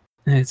you?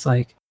 And it's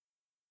like,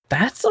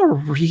 that's a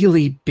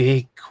really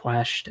big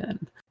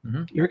question.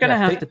 You're going to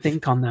have to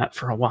think on that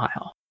for a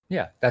while.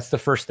 Yeah, that's the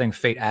first thing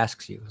Fate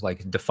asks you.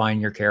 Like,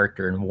 define your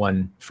character in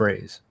one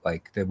phrase.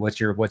 Like, what's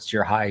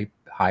your high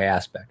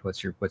aspect?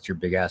 What's your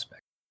big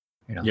aspect?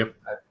 You know. Yep.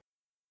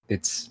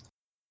 That's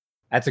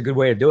a good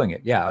way of doing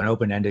it. Yeah, an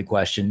open-ended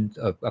question,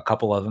 a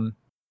couple of them,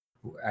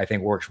 I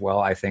think works well.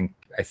 I think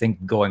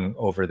going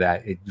over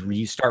that,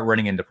 you start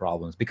running into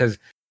problems because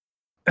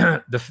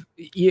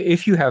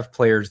if you have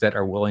players that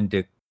are willing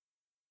to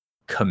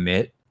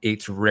commit,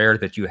 it's rare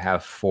that you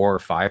have 4 or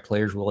 5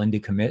 players willing to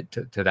commit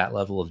to that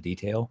level of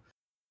detail.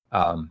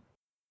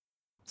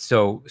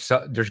 So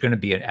there's going to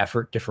be an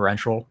effort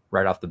differential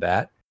right off the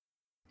bat.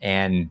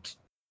 And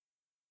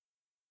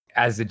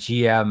as a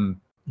GM,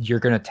 you're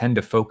going to tend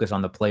to focus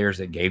on the players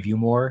that gave you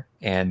more.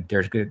 And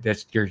you're going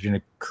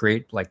to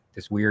create like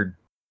this weird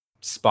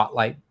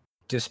spotlight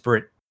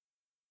disparate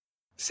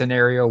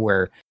scenario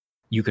where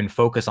you can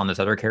focus on this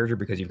other character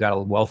because you've got a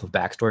wealth of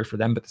backstory for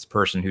them. But this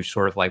person who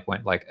sort of like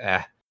went like,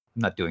 I'm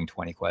not doing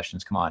 20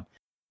 questions. Come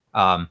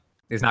on.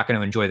 Is not going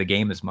to enjoy the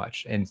game as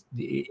much. And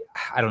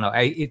I don't know.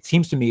 It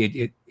seems to me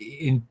it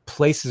in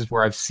places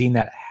where I've seen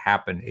that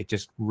happen, it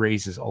just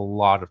raises a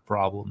lot of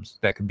problems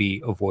that could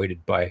be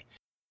avoided by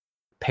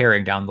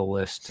paring down the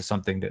list to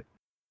something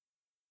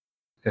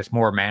that's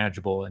more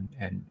manageable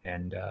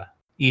and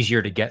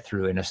easier to get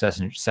through in a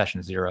session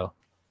 0.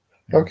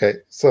 Okay,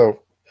 so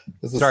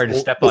sorry to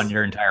step on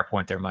your entire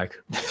point there, Mike.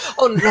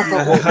 Oh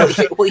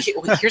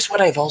no! Here's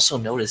what I've also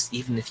noticed.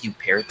 Even if you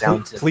pare it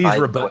down to please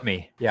 5 rebut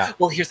me. Yeah.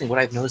 Well, here's the thing. What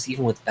I've noticed,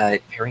 even with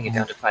paring it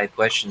down to 5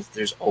 questions,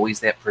 there's always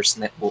that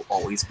person that will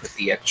always put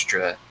the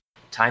extra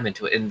time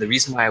into it. And the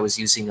reason why I was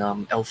using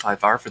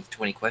L5R for the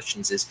 20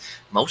 questions is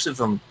most of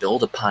them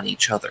build upon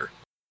each other,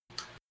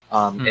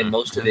 and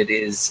most of it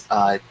is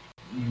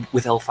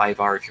with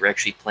L5R. If you're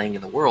actually playing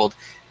in the world,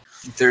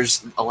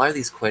 there's a lot of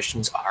these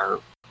questions are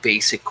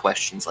basic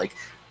questions like,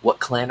 what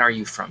clan are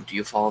you from? Do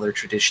you follow their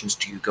traditions?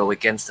 Do you go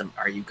against them?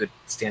 Are you good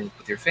standing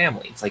with your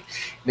family? It's like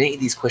many of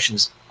these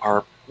questions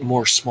are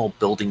more small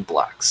building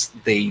blocks.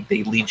 They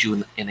lead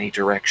you in a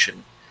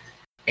direction.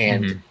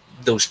 And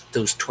those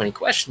 20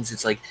 questions,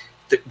 it's like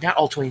not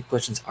all 20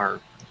 questions are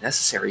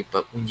necessary,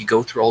 but when you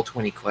go through all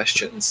 20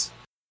 questions,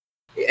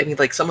 I mean,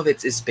 like some of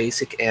it is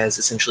basic as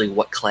essentially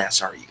what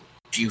class are you?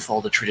 Do you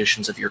follow the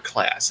traditions of your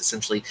class?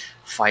 Essentially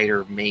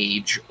fighter,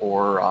 mage,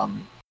 or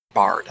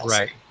bard, I'll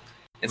say.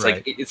 It's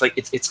right.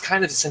 It's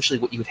kind of essentially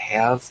what you would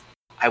have,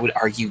 I would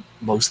argue,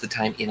 most of the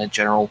time in a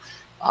general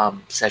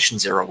session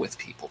 0 with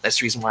people. That's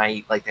the reason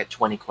why, like, that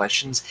 20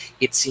 questions,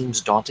 it seems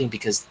daunting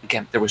because,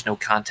 again, there was no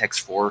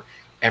context for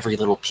every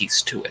little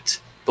piece to it.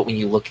 But when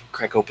you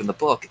crack open the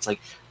book, it's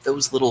like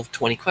those little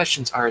 20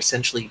 questions are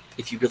essentially,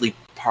 if you really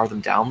pare them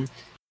down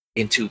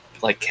into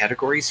like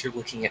categories, you're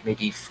looking at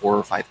maybe 4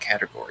 or 5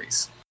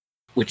 categories.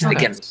 Which,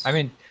 again, I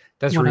mean,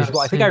 that's reasonable.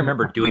 I think I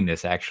remember doing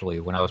this actually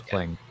when I was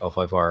playing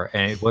L5R,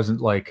 and it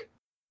wasn't like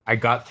I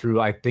got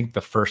through, I think,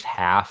 the first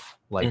half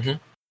like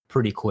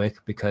pretty quick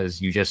because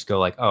you just go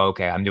like, oh,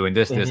 okay, I'm doing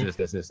this.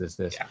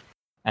 Yeah.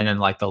 And then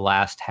like the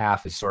last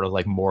half is sort of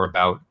like more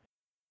about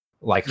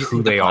like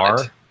who they are.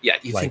 Yeah,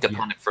 you think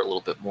upon it for a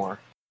little bit more.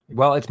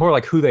 Well, it's more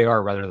like who they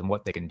are rather than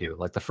what they can do.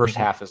 Like the first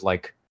half is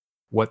like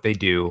what they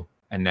do,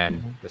 and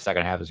then the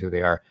second half is who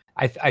they are.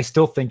 I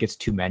still think it's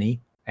too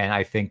many, and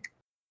I think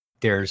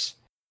there's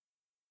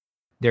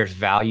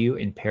value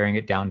in paring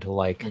it down to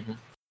like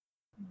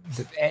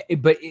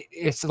but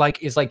it's like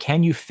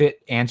can you fit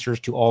answers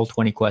to all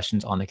 20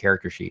 questions on the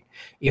character sheet?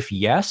 If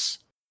yes,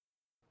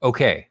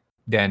 okay,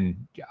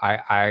 then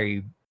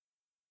I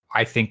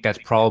think that's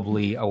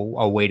probably a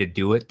way to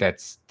do it.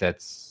 That's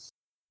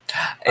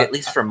at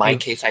least for my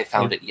case, I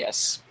found it.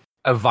 Yes,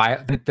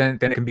 then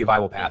it can be a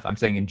viable path. I'm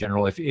saying in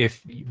general,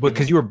 if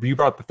because you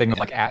brought up the thing of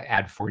like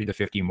add 40 to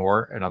 50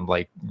 more, and I'm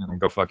like,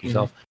 go fuck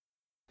yourself.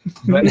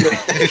 But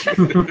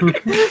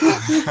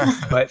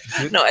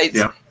no,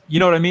 you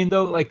know what I mean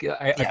though. Like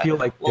I feel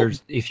like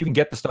there's, if you can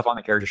get the stuff on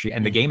the character sheet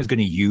and the game is going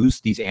to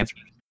use these answers,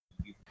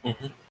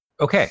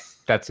 okay,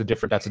 that's a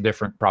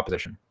different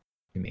proposition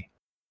to me.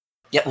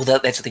 Yeah, well,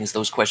 that's the thing is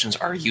those questions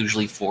are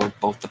usually for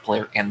both the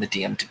player and the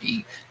DM to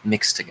be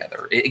mixed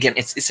together. Again,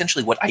 it's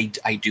essentially what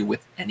I do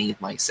with any of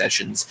my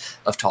sessions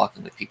of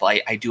talking with people.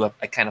 I do a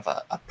kind of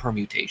a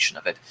permutation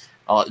of it.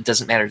 It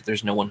doesn't matter if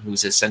there's no one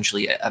who's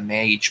essentially a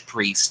mage,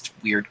 priest,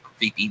 weird,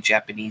 creepy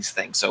Japanese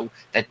thing. So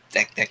that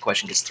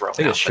question gets thrown I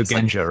think out. it's But it's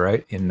like- Shugenja,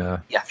 right? In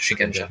yeah,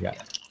 Shugenja. Yeah.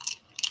 Yeah.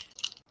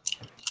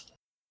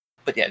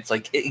 But yeah, it's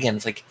like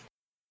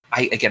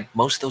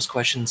most of those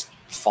questions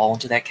fall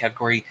into that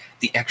category.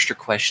 The extra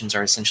questions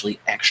are essentially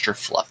extra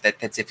fluff.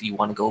 That's if you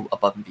want to go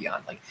above and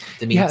beyond. Like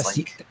to me, Yeah, it's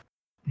see- like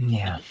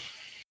yeah.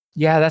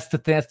 That's the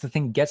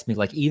thing that gets me.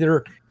 Like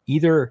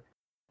either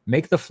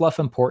make the fluff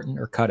important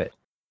or cut it.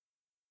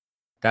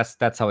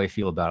 That's how I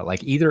feel about it.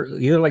 Like either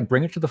like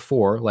bring it to the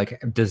fore,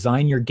 like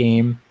design your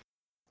game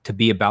to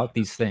be about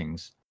these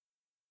things,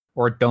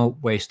 or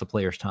don't waste the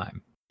player's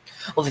time.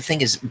 well, the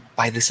thing is,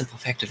 by the simple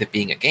fact of it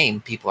being a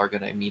game, people are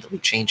going to immediately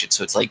change it.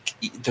 So it's like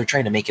they're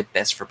trying to make it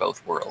best for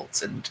both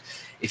worlds. And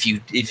if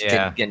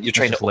Yeah, again, you're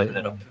trying to open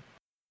it up.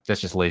 That's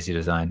just lazy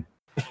design.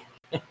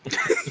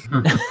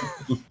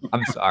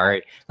 I'm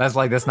sorry.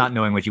 That's not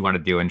knowing what you want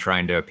to do and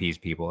trying to appease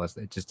people.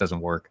 It just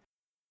doesn't work.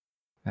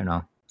 I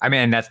know. I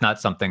mean, that's not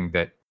something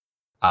that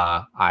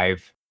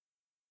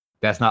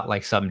that's not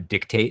like some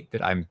dictate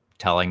that I'm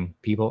telling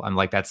people. I'm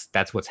like,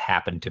 that's what's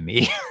happened to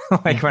me.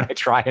 Like when I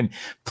try and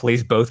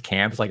please both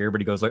camps, like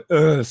everybody goes like,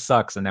 "Ugh,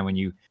 sucks." And then when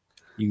you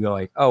go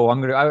like, "Oh,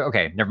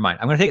 okay, never mind.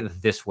 I'm going to take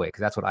it this way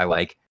because that's what I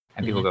like."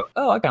 And people go,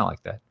 "Oh, I kind of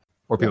like that."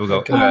 Or people go,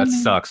 Okay. "Oh, that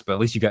sucks," but at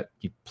least you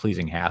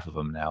pleasing half of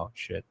them now.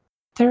 Shit.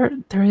 There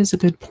is a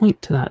good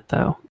point to that,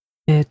 though.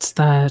 It's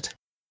that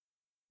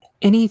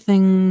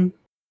anything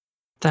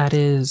that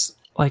is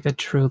like a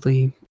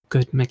truly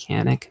good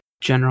mechanic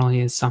generally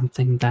is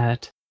something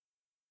that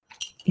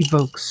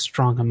evokes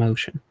strong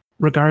emotion,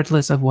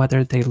 regardless of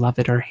whether they love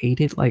it or hate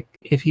it. Like,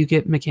 if you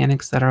get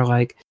mechanics that are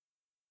like,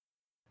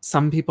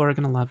 some people are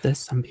going to love this,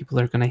 some people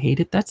are going to hate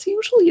it, that's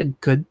usually a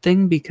good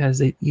thing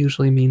because it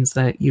usually means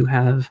that you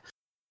have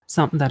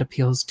something that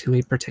appeals to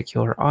a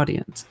particular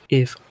audience.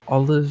 If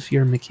all of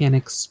your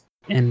mechanics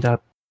end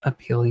up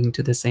appealing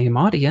to the same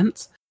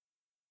audience,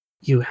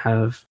 you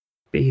have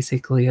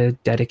basically a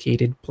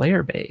dedicated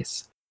player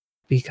base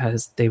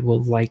because they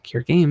will like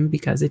your game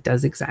because it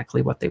does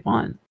exactly what they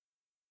want.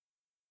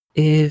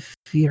 If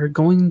you're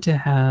going to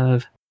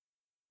have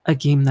a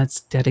game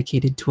that's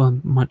dedicated to a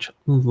much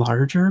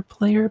larger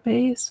player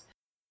base,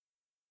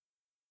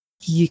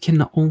 you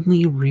can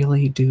only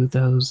really do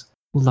those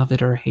love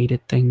it or hate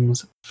it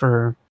things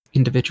for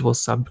individual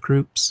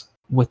subgroups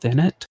within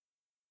it.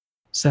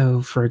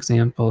 So, for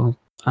example,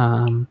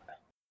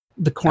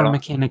 the core don't-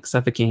 mechanics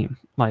of a game,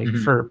 like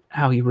Mhm. for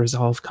how you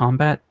resolve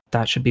combat,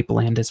 that should be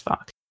bland as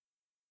fuck.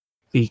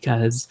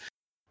 Because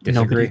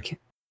nobody Disagree. can.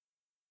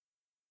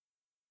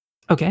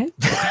 Okay.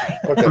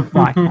 Okay.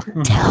 Why?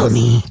 Tell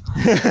me.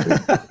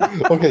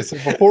 Okay, so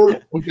before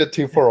we get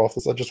too far off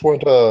this, I just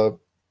wanted to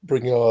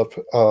bring up.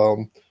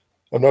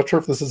 I'm not sure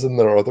if this is in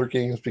their other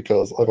games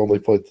because I've only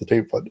played the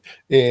tape, but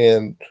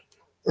in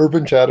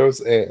Urban Shadows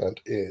and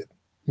in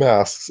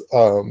Masks,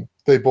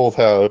 they both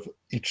have,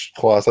 each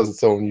class has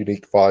its own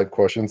unique 5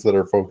 questions that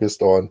are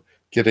focused on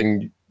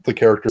getting the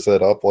character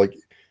set up. Like,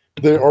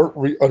 they aren't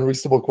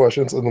unreasonable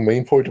questions, and the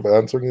main point of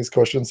answering these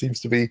questions seems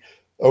to be,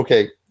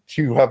 okay,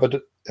 you have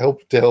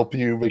help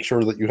you make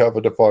sure that you have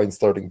a defined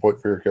starting point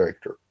for your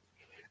character,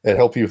 and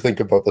help you think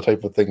about the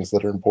type of things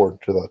that are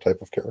important to that type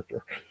of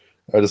character.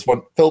 I just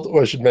felt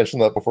I should mention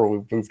that before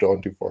we moved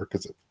on too far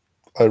because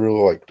I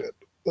really liked it.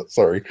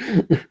 Sorry.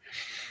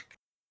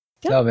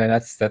 No, man,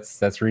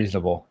 that's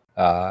reasonable.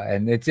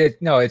 And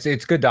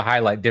it's good to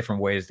highlight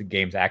different ways that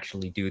games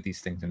actually do these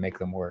things and make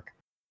them work.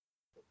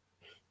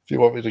 If you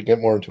want me to get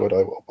more into it, I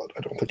will, but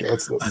I don't think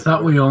that's I necessary.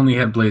 thought we only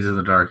had Blades of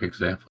the Dark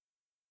example.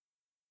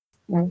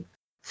 Maybe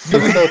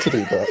not to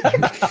do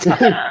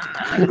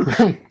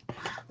that.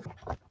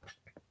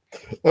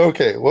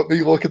 Okay, let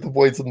me look at the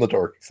Blades in the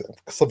Dark example,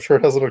 because I'm sure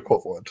it has an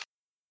equivalent.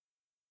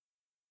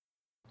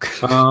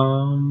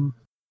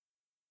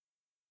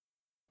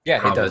 Yeah,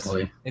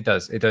 Probably. it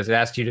does. It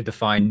asks you to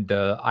define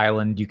the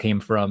island you came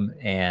from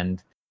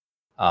and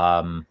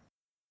I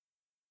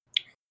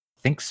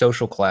think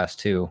social class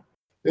too.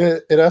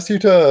 It asks you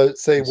to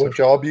say what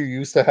job you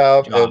used to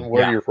have Job, and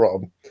where yeah. you're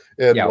from,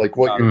 and Yeah, like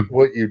what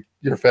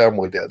your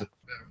family did.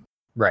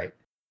 Right.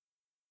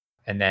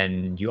 And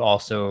then you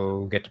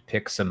also get to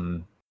pick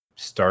some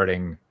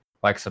starting,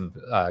 like some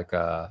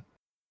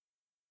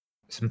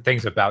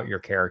things about your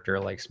character,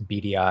 like some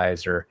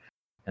BDIs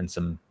and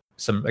some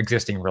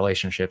existing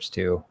relationships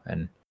too,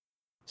 and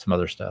some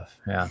other stuff.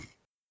 Yeah.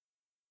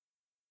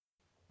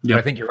 Yep. But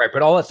I think you're right.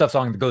 But all that stuff's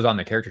goes on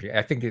the character sheet.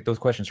 I think that those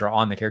questions are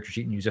on the character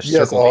sheet, and you just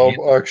Yes, circle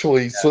the answer.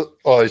 actually, so,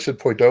 I should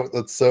point out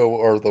that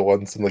so are the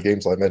ones in the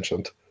games I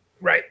mentioned.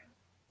 Right.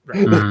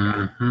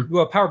 Mhm.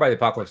 Well, Powered by the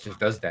Apocalypse just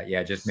does that.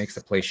 Yeah, it just makes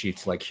the play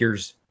sheets like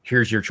here's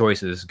your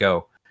choices.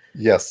 Go.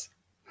 Yes,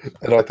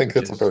 and I think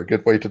that's a very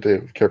good way to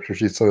do character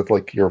sheets. So I'd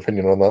like your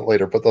opinion on that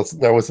later, but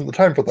now isn't the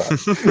time for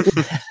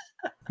that.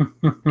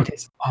 It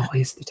is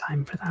always the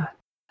time for that.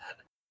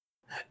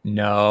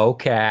 No,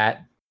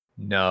 cat.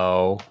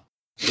 No.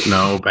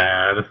 No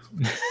bad.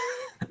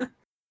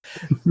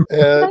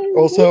 And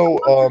also,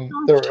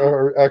 there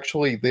are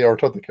actually they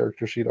aren't on the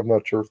character sheet. I'm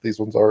not sure if these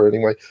ones are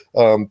anyway.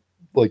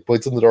 Like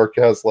Blades in the Dark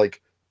has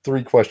like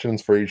 3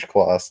 questions for each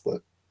class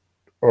that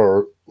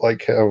are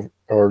like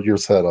are your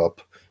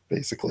setup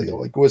basically.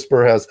 Like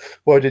Whisper has,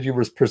 why did you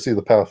pursue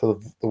the path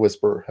of the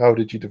Whisper? How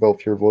did you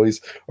develop your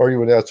voice? Are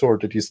you an Etzo, or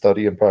did you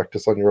study and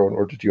practice on your own,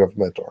 or did you have a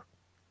mentor?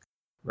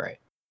 Right.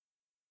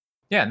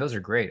 Yeah, and those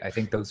are great. I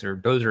think those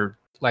are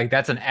like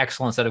that's an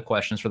excellent set of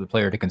questions for the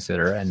player to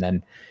consider, and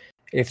then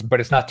but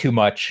it's not too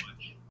much,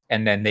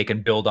 and then they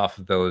can build off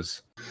of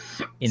those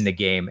in the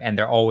game, and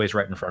they're always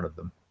right in front of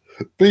them.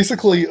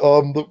 Basically,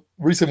 the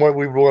reason why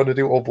we want to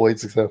do Old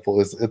Blades example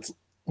is it's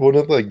one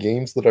of the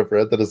games that I've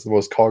read that is the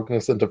most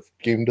cognizant of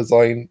game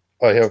design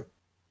I have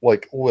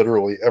like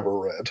literally ever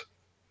read.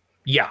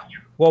 Yeah.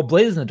 Well,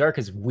 Blades in the Dark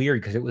is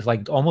weird because it was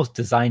like almost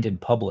designed in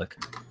public.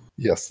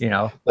 Yes. You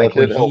know, like That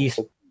when did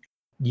help.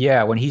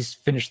 when he's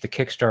finished the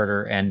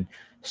Kickstarter and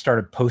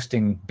started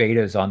posting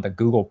betas on the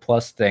Google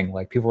Plus thing,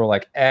 like people were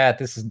like,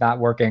 this is not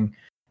working.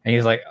 And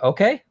he's like,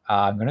 okay,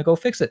 I'm going to go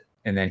fix it.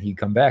 And then he'd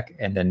come back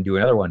and then do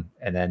another one.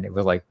 And then it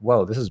was like,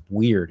 whoa, this is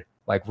weird.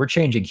 Like we're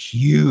changing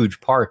huge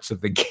parts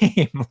of the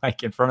game,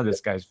 like in front of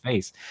this guy's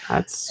face.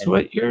 That's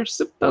what you're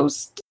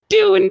supposed to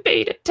do in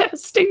beta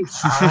testing.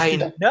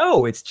 I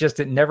know. It's just,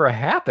 it never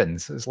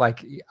happens. It's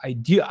like,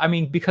 I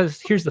mean,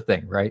 because here's the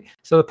thing, right?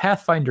 So the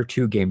Pathfinder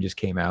 2 game just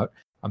came out.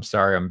 I'm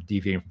sorry, I'm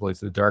deviating from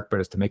Blades of the Dark, but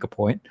it's to make a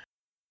point.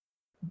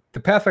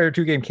 The Pathfinder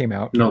 2 game came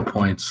out. No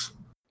points.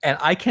 And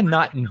I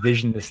cannot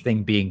envision this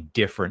thing being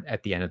different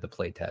at the end of the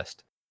playtest.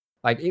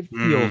 Like, it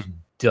feels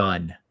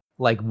done.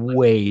 Like,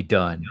 way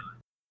done.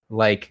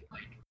 Like,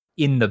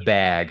 in the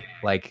bag.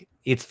 Like,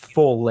 it's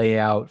full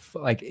layout.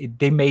 Like,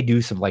 they may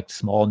do some, like,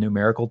 small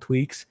numerical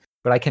tweaks,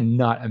 but I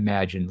cannot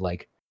imagine,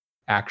 like,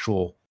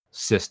 actual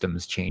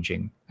systems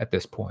changing at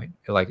this point.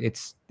 Like,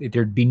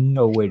 there'd be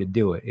no way to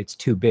do it. It's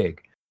too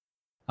big.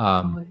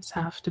 Always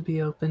have to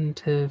be open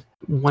to,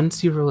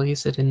 once you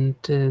release it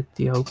into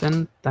the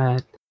open,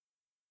 that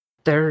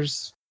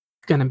there's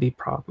gonna be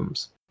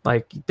problems.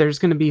 Like there's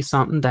gonna be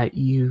something that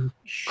you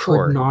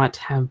could not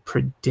have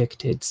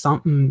predicted.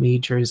 Something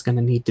major is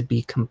gonna need to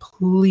be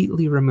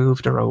completely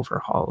removed or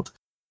overhauled.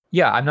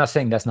 Yeah, I'm not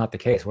saying that's not the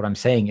case. What I'm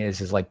saying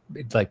is like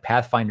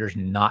Pathfinder's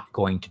not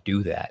going to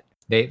do that.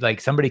 They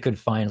like somebody could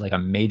find like a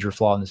major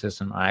flaw in the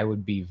system. I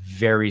would be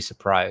very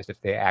surprised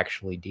if they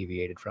actually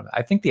deviated from it.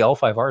 I think the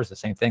L5R is the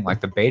same thing. Like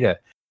the beta,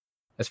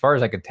 as far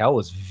as I could tell,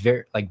 was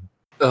very like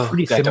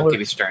pretty similar. Don't get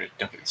me started.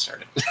 Don't get me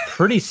started.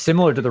 Pretty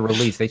similar to the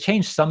release. They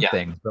changed some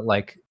things, but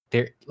like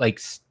they're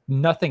like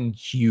nothing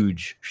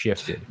huge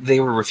shifted. They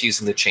were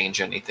refusing to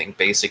change anything.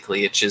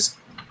 Basically, it's just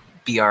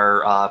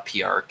BR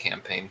PR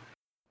campaign.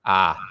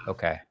 Ah,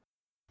 okay.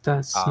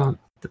 That's not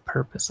the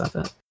purpose of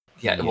it.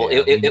 Yeah, well,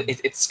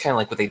 it's kind of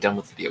like what they've done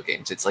with video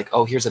games. It's like,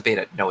 oh, here's a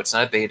beta. No, it's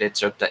not a beta. It's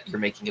that you're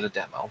making it a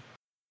demo.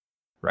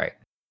 Right.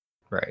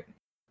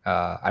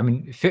 I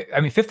mean,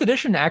 5th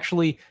edition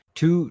actually,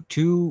 to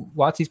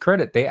WotC's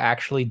credit, they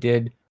actually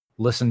did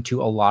listen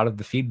to a lot of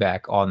the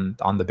feedback on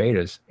the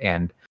betas,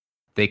 and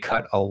they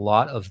cut a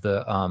lot of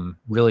the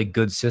really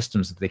good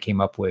systems that they came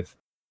up with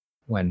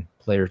when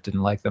players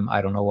didn't like them.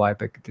 I don't know why,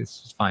 but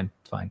it's fine.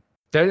 It's fine.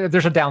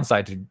 There's a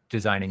downside to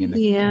designing in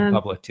the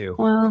public too.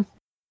 Well,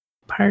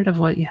 part of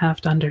what you have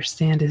to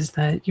understand is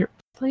that your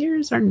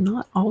players are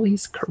not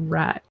always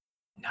correct.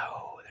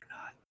 No, they're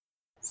not.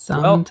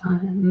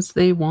 Sometimes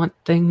they want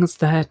things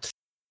that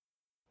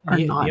are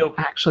not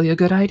actually a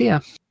good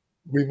idea.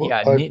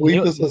 I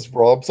believe this is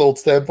Rob's old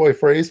standboy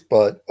phrase,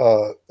 but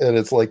and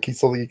it's like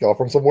something he got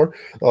from somewhere.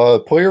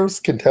 Players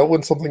can tell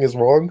when something is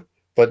wrong,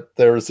 but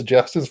their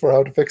suggestions for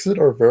how to fix it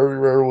are very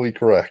rarely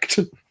correct.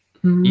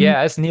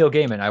 Yeah, it's Neil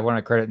Gaiman. I want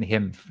to credit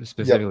him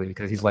specifically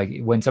because he's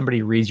like, when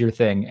somebody reads your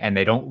thing and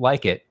they don't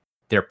like it,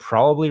 they're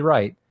probably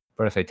right.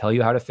 But if they tell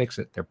you how to fix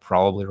it, they're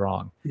probably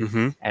wrong.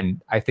 Mm-hmm.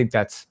 And I think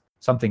that's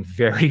something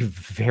very,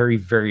 very,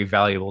 very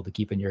valuable to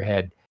keep in your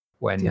head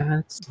when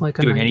it's like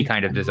doing any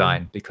kind of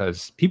design,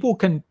 because people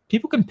can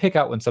pick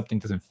out when something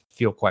doesn't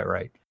feel quite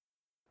right.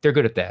 They're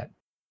good at that.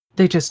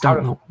 They just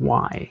don't know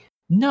why.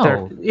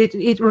 No, it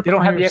requires they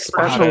don't have the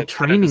special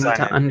training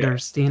to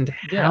understand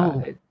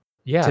how.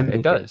 Yeah,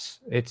 it does.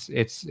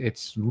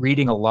 It's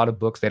reading a lot of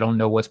books. They don't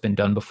know what's been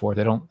done before.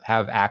 They don't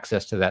have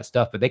access to that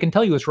stuff, but they can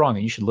tell you it's wrong,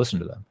 and you should listen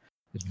to them.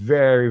 It's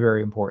very,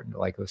 very important.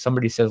 Like if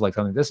somebody says like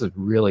something, this is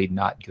really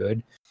not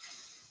good.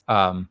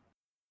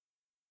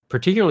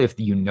 Particularly if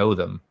you know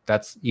them,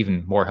 that's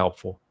even more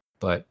helpful.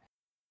 But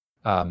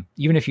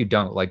even if you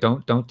don't, like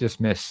don't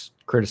dismiss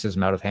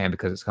criticism out of hand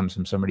because it comes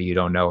from somebody you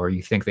don't know or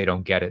you think they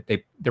don't get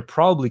it. They're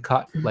probably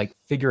caught like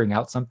figuring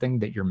out something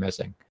that you're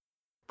missing.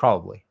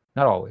 Probably.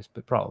 Not always,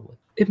 but probably.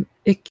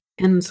 It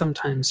can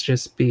sometimes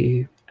just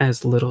be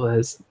as little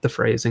as the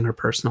phrasing or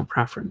personal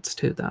preference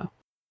too, though.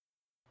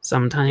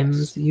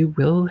 Sometimes you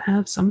will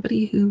have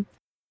somebody who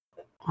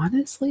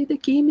honestly, the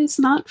game is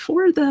not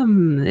for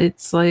them.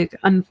 It's like,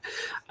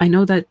 I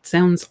know that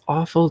sounds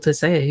awful to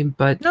say,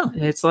 but No.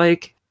 it's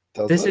like,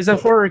 this is a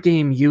horror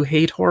game. You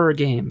hate horror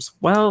games.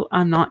 Well,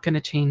 I'm not going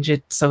to change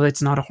it so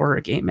it's not a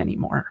horror game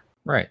anymore.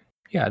 Right.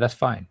 Yeah, that's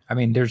fine. I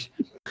mean, there's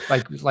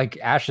like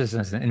Ashes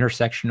is an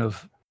intersection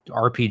of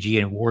RPG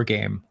and war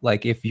game.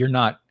 Like, if you're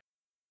not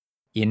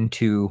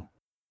into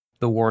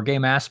the war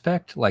game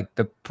aspect, like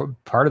the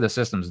part of the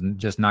system is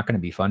just not going to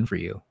be fun for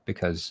you,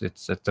 because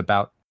it's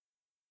about,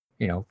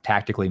 you know,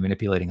 tactically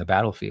manipulating a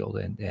battlefield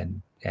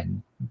and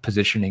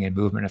positioning and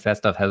movement. If that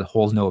stuff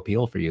holds no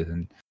appeal for you,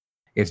 then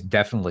it's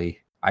definitely,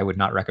 I would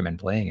not recommend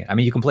playing it. I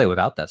mean, you can play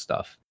without that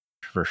stuff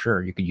for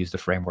sure. You can use the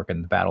framework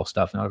and the battle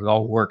stuff, and it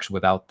all works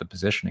without the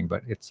positioning.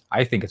 But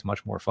I think it's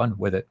much more fun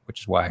with it,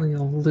 which is why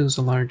You'll lose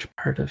a large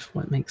part of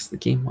what makes the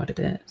game what it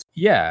is.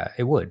 Yeah,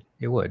 it would.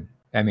 It would.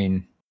 I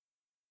mean,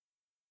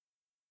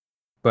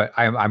 but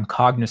I'm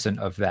cognizant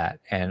of that,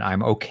 and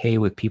I'm okay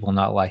with people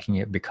not liking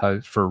it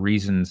because for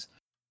reasons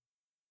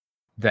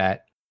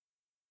that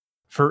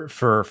for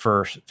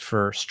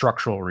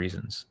structural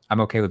reasons. I'm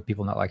okay with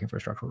people not liking for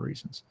structural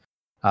reasons.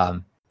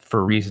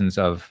 For reasons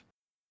of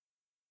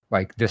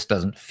like, this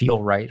doesn't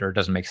feel right or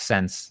doesn't make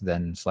sense,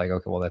 then it's like,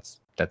 okay, well,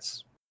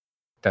 that's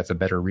a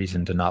better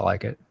reason to not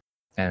like it,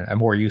 and a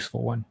more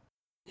useful one.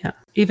 Yeah.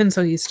 Even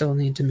so, you still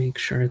need to make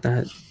sure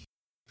that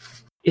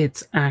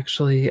it's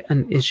actually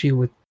an issue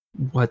with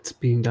what's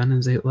being done.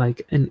 Is it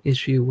like an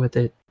issue with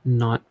it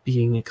not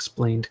being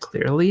explained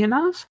clearly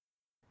enough?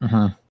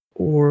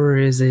 Or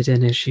is it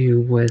an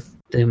issue with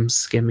them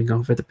skimming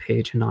over the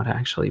page and not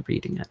actually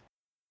reading it?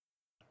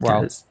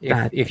 Well,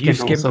 that if you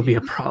can also be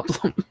a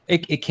problem.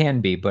 It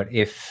can be, but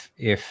if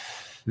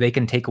they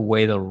can take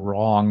away the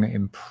wrong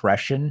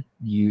impression,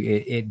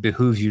 it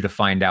behooves you to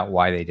find out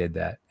why they did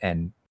that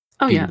and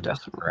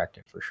Definitely correct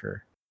it for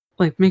sure.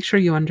 Like, make sure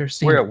you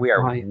understand. We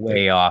are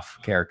way off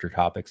character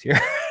topics here.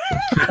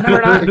 No,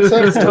 we're not.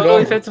 Exactly. This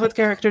totally fits with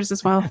characters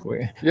as well.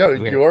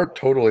 You are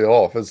totally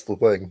off, is the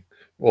thing.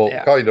 Well,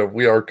 Yeah. kind of.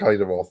 We are kind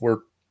of off. We're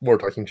more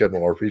talking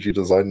general RPG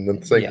design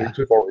than the same things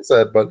we've already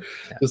said, but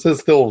this is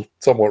still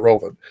somewhat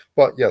relevant.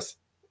 But yes.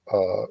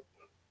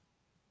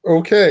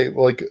 Okay,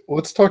 like,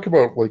 let's talk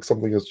about like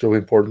something that's really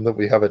important that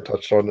we haven't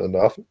touched on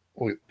enough.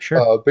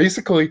 Sure.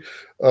 Basically,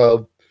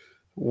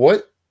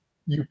 what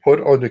you put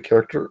on the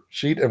character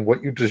sheet and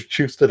what you just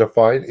choose to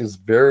define is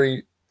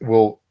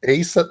will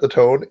A, set the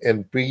tone,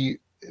 and B,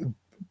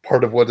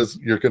 part of what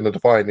you're going to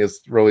define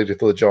is related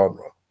to the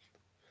genre.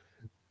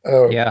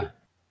 Yeah.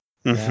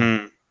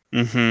 Mm-hmm.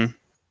 Mm-hmm.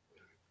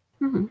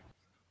 Mm-hmm.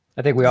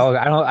 I think we all.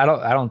 I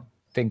don't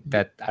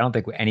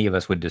think any of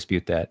us would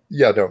dispute that.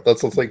 Yeah, no,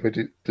 that's the thing we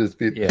do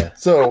dispute. Yeah.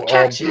 So,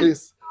 Objection!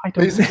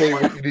 basically,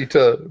 what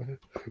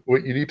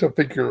you need to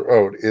figure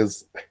out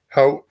is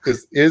how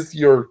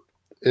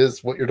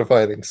is what you're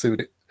defining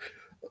suiting.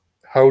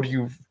 How do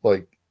you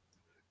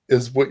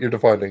is what you're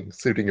defining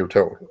suiting your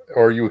tone?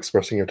 Or are you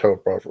expressing your tone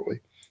properly?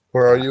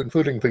 Or are you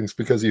including things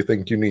because you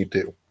think you need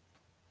to?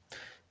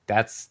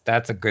 That's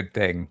a good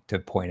thing to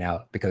point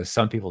out, because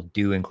some people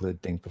do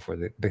include things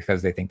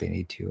because they think they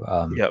need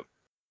to. Yep.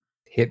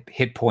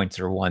 Hit points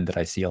are one that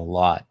I see a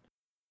lot.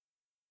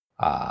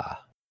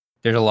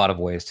 There's a lot of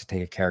ways to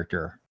take a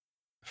character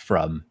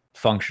from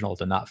functional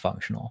to not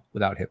functional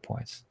without hit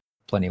points.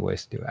 Plenty of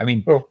ways to do it. I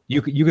mean,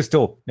 you could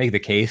still make the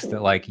case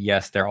that, like,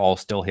 yes, they're all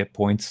still hit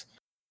points.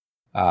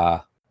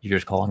 You're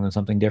just calling them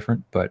something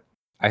different, but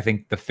I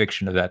think the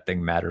fiction of that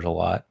thing matters a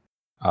lot.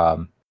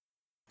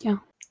 Yeah.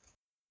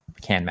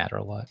 Can matter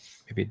a lot.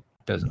 Maybe it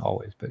doesn't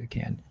always, but it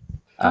can.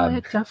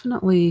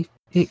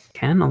 It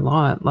can a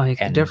lot. Like,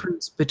 the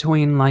difference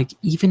between, like,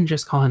 even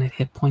just calling it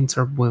hit points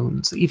or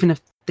wounds, even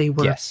if they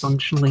were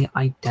functionally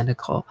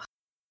identical,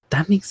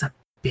 that makes a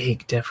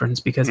big difference,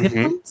 because hit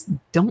points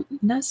don't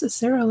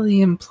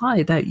necessarily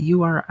imply that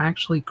you are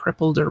actually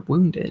crippled or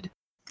wounded.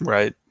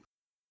 Right.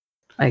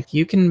 Like,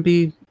 you can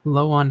be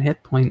low on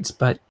hit points,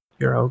 but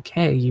you're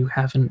okay. You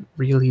haven't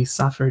really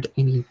suffered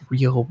any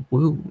real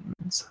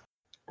wounds.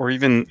 Or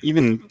even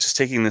just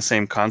taking the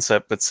same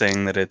concept but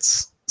saying that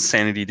it's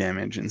sanity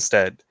damage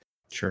instead.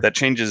 Sure. That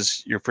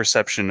changes your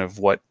perception of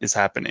what is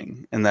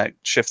happening, and that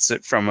shifts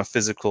it from a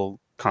physical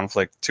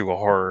conflict to a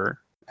horror.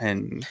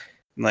 And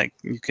like,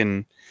 you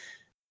can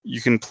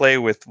play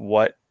with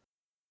what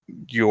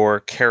your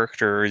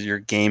character or your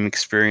game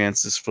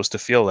experience is supposed to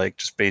feel like,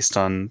 just based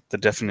on the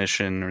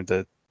definition or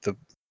the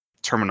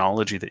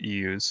terminology that you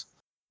use.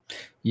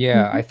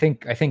 Yeah, I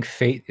think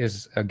Fate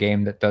is a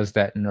game that does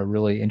that in a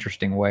really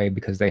interesting way,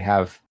 because they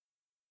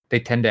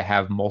tend to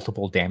have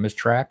multiple damage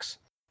tracks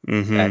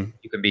that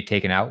you can be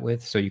taken out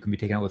with. So you can be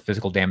taken out with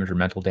physical damage or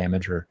mental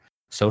damage or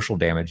social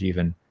damage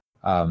even.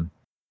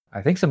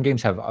 I think some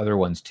games have other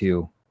ones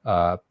too,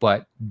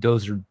 but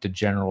those are the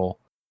general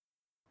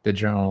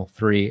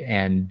three.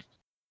 And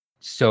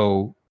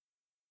so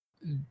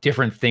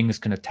different things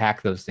can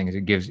attack those things.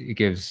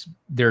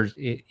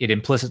 It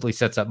implicitly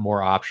sets up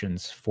more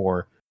options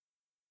for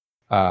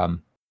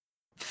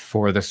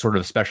the sort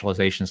of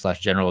specialization /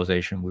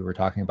 generalization we were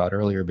talking about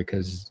earlier,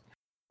 because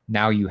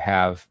now you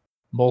have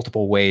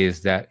multiple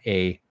ways that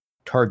a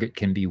target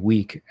can be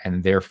weak,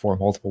 and therefore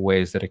multiple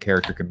ways that a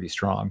character can be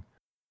strong.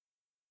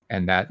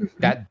 And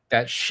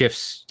that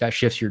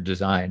shifts your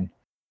design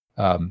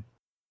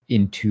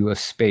into a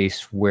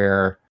space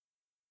where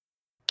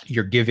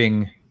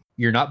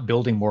you're not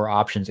building more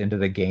options into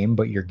the game,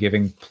 but you're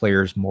giving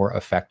players more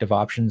effective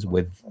options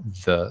with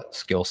the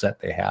skill set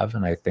they have.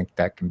 And I think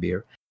that can be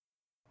a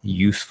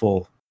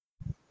useful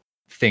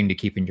thing to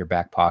keep in your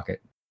back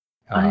pocket.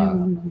 I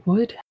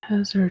would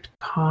hazard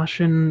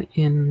caution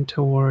in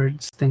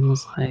towards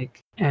things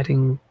like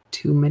adding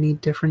too many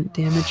different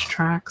damage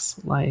tracks.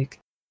 Like,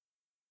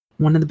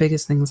 one of the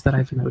biggest things that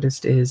I've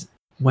noticed is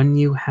when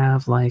you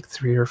have like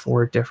 3 or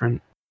 4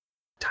 different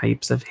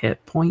types of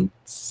hit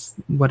points,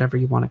 whatever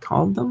you want to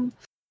call them,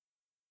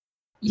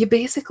 you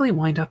basically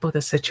wind up with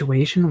a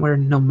situation where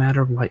no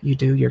matter what you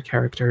do, your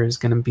character is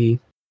going to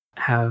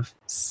have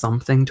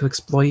something to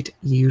exploit,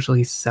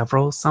 usually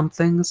several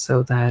somethings,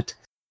 so that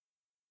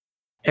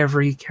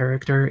every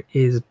character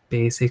is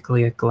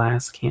basically a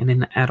glass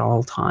cannon at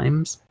all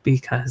times,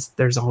 because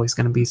there's always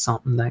going to be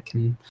something that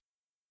can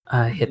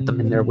hit them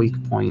in their weak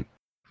point.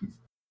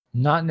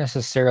 Not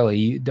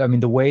necessarily. I mean,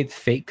 the way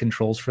Fate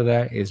controls for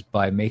that is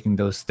by making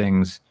those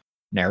things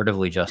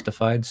narratively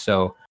justified.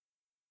 So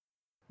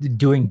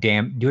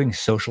doing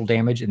social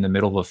damage in the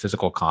middle of a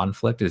physical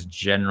conflict is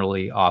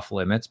generally off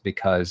limits,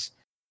 because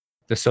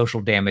the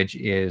social damage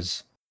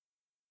is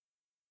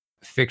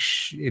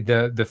fiction.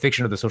 The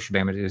fiction of the social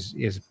damage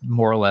is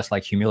more or less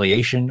like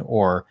humiliation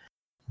or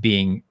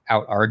being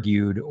out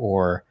argued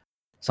or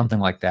something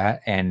like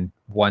that. And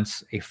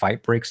once a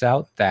fight breaks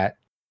out, that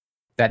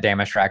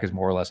damage track is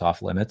more or less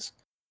off limits.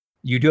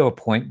 You do have a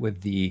point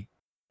with the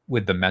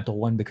mental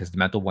one, because the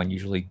mental one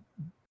usually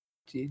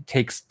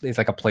it's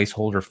like a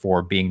placeholder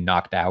for being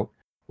knocked out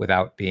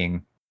without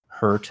being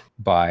hurt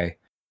by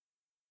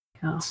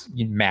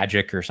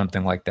magic or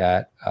something like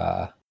that,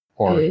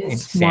 or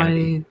It's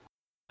insanity.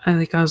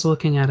 I was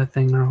looking at a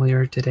thing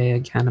earlier today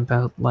again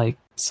about like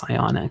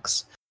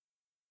psionics.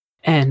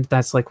 And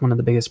that's like one of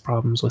the biggest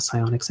problems with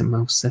psionics in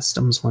most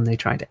systems when they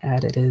try to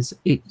add it, is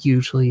it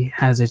usually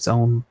has its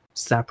own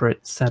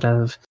separate set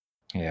of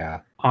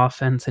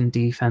offense and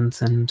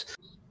defense and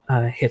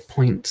hit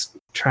points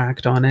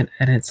tracked on it.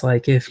 And it's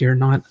like, if you're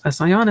not a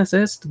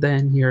psionicist,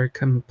 then you're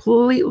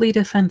completely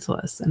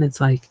defenseless. And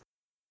it's like,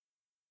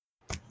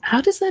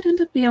 how does that end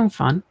up being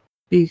fun?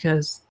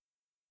 Because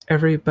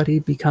everybody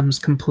becomes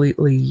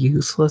completely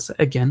useless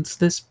against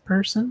this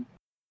person.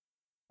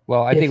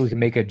 Well, I think we can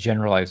make a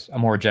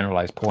more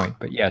generalized point,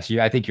 but yes,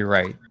 I think you're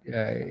right.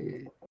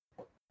 Adding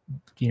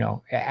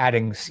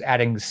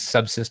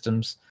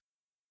subsystems.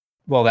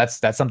 Well, that's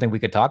something we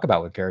could talk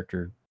about with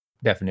character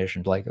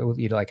definitions. Like,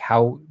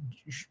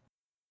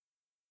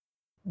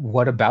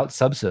 what about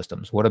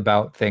subsystems? What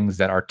about things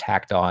that are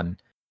tacked on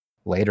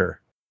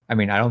later? I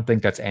mean, I don't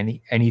think that's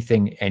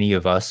anything any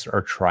of us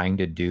are trying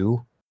to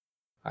do.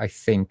 I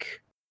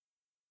think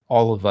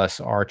all of us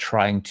are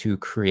trying to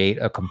create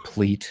a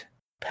complete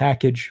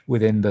package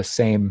within their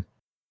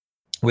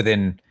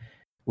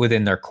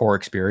core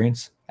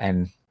experience,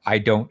 and I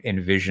don't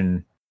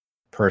envision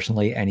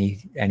personally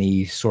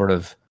any sort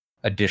of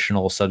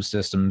additional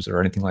subsystems or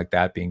anything like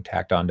that being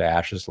tacked onto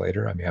Ashes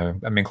later. I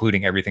mean, I'm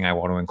including everything I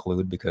want to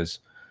include because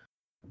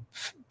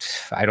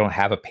I don't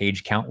have a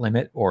page count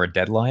limit or a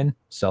deadline,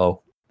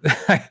 so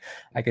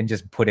I can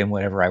just put in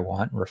whatever I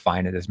want and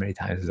refine it as many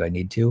times as I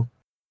need to.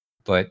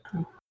 But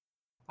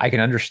I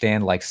can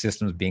understand like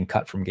systems being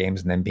cut from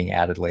games and then being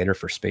added later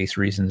for space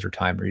reasons or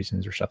time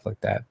reasons or stuff like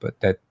that. But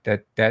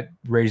that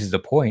raises the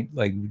point: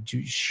 like,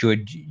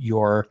 should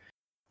your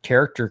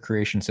character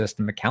creation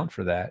system account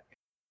for that?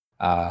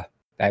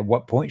 At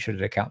what point should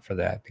it account for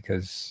that?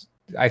 Because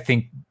I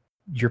think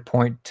your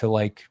point to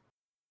like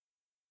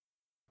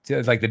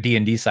the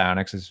D&D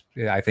psionics is,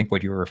 I think,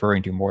 what you were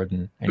referring to more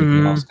than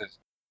anything else.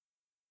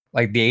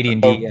 Like the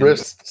AD&D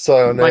Rift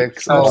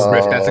psionics.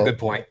 Rift. That's a good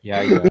point.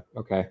 Yeah.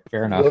 Okay,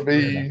 fair enough.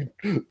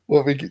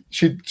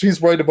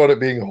 She's right about it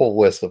being a whole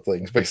list of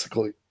things,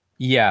 basically.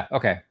 Yeah.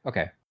 Okay.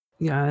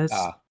 Yeah.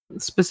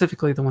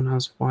 Specifically, the one I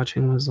was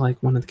watching was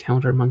like one of the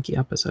Counter Monkey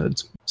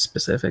episodes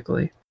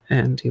specifically,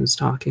 and he was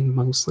talking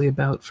mostly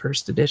about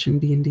first edition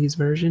D&D's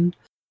version.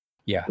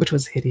 Yeah. Which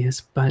was hideous,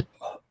 but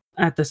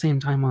at the same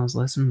time, while I was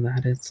listening to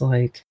that, it's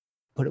like,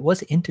 but it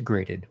was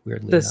integrated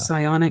weirdly. The enough.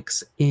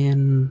 psionics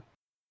in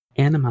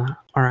Anima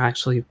are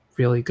actually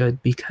really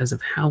good because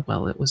of how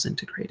well it was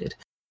integrated.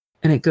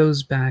 And it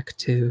goes back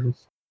to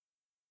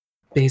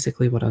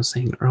basically what I was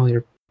saying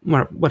earlier,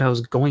 what I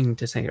was going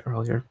to say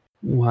earlier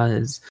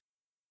was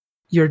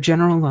your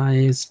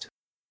generalized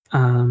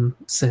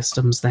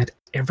systems that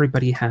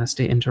everybody has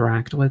to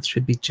interact with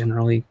should be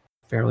generally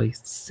fairly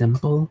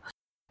simple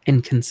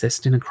and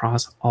consistent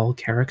across all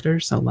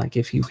characters. So like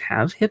if you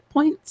have hit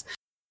points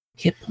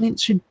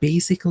should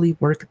basically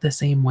work the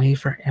same way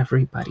for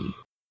everybody.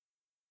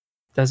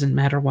 Doesn't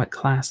matter what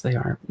class they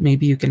are.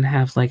 Maybe you can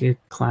have like a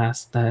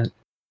class that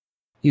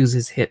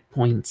uses hit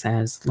points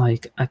as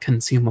like a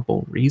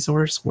consumable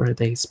resource where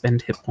they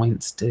spend hit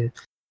points to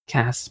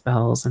cast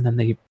spells and then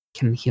they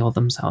can heal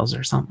themselves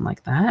or something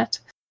like that.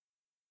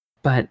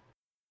 But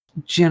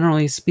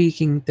generally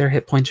speaking, their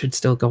hit points should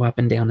still go up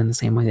and down in the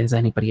same way as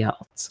anybody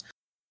else.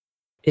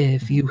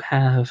 If you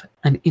have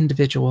an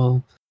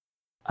individual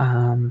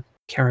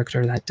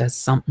character that does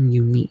something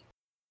unique,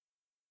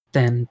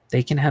 then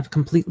they can have a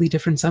completely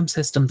different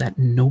subsystem that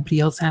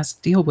nobody else has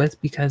to deal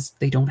with because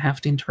they don't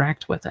have to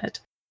interact with it.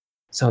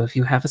 So if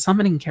you have a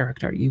summoning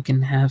character, you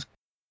can have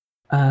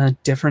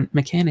different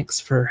mechanics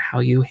for how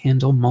you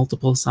handle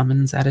multiple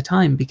summons at a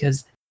time,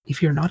 because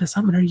if you're not a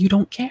summoner, you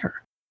don't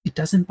care. It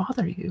doesn't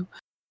bother you.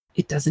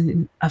 It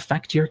doesn't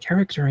affect your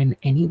character in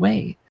any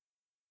way.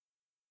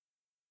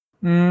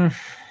 Yeah,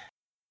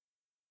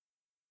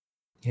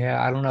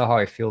 I don't know how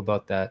I feel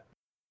about that.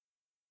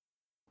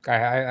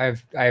 I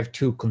have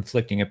two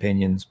conflicting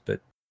opinions,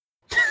 but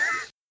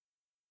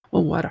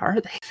Well, what are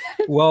they?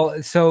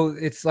 well, so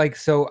it's like,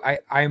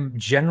 I'm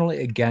generally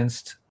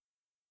against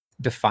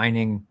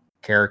defining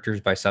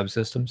characters by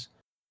subsystems,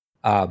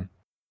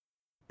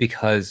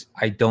 because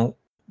I don't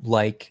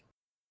like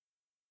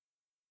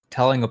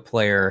telling a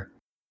player,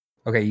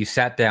 okay, you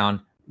sat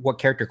down, what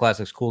character class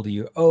looks cool to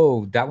you?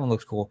 Oh, that one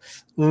looks cool.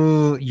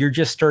 Ooh, you're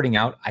just starting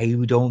out. I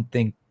don't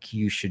think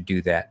you should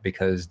do that,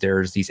 because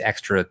there's these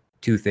extra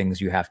 2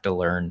 things you have to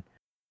learn,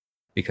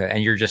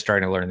 and you're just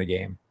starting to learn the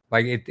game.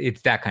 Like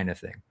it's that kind of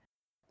thing.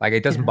 Like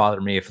it doesn't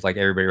bother me if like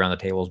everybody around the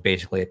table is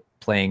basically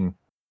playing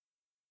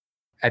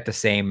at the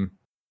same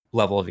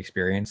level of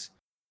experience.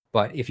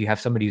 But if you have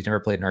somebody who's never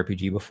played an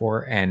RPG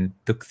before, and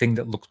the thing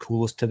that looks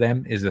coolest to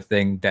them is the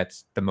thing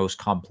that's the most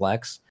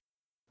complex,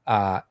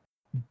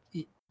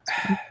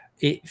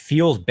 it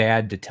feels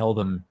bad to tell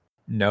them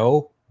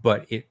no,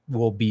 but it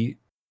will be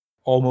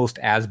almost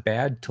as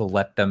bad to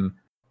let them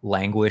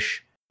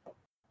languish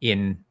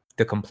in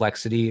the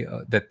complexity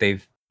that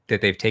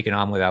they've taken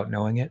on without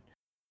knowing it.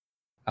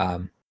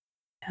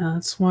 Yeah,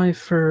 that's why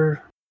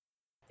for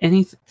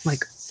anything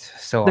like,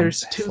 so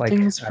there's 2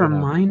 things for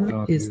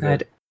mine is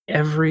that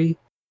every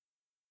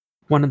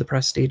one of the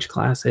prestige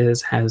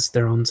classes has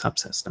their own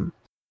subsystem.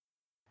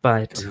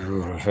 But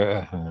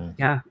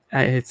yeah,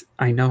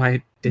 I know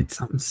I did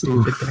something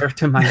stupid there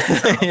to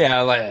myself. Yeah,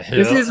 like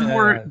this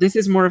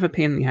is more of a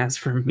pain in the ass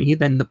for me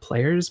than the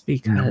players,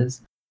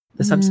 because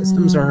the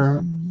subsystems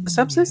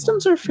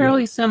are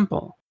fairly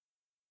simple.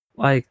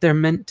 Like, they're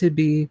meant to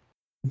be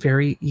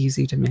very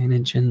easy to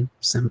manage and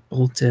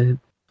simple to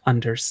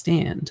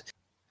understand.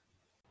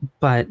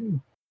 But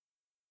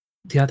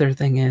the other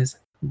thing is,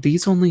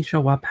 these only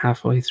show up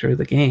halfway through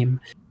the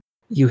game.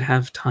 You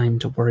have time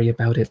to worry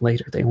about it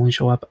later. They only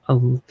show up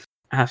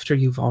after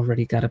you've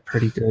already got a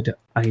pretty good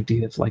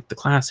idea of like the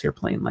class you're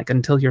playing. Like,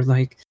 until you're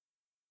like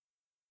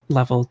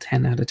level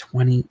 10 out of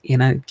 20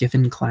 in a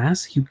given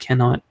class, you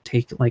cannot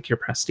take like your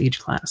prestige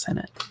class in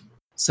it.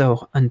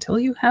 So until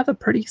you have a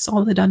pretty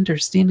solid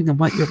understanding of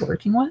what you're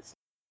working with,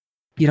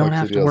 you don't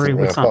have to worry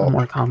with something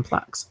more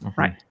complex.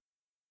 Right.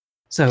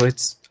 So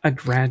it's a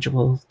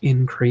gradual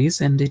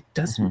increase, and it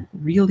doesn't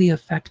really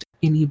affect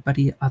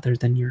anybody other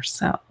than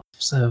yourself.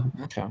 So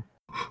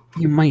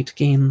you might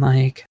gain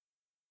like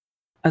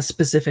a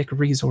specific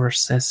resource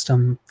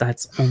system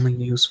that's only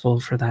useful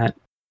for that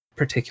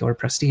particular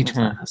prestige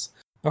class.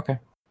 Okay.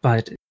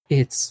 But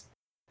it's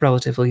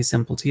relatively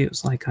simple to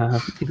use. Like an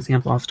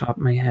example off the top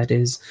of my head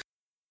is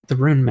the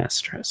Rune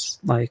Mistress.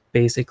 Like,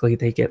 basically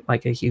they get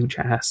like a huge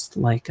ass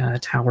like a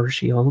tower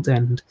shield,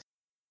 and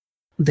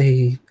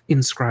they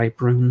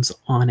inscribe runes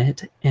on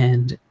it,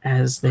 and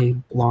as they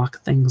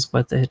block things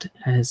with it,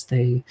 as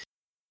they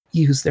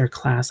use their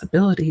class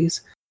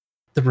abilities,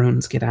 the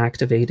runes get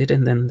activated,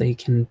 and then they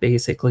can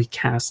basically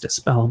cast a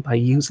spell by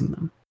using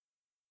them.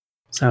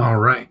 So, all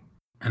right.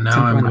 And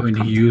now I'm going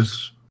to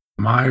use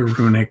my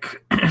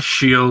runic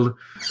shield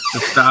to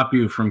stop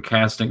you from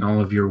casting all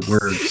of your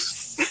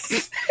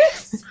words.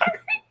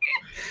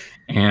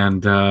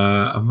 And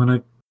I'm going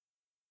to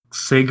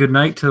say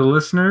goodnight to the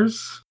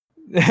listeners.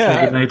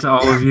 Say goodnight to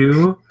all of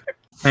you.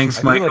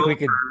 Thanks, Michael. Like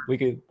we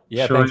could.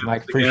 Yeah, thanks,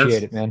 Mike.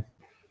 Appreciate it, man.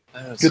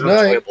 Good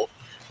night.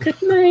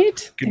 Good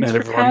night. Good night, Thanks for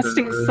everyone.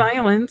 casting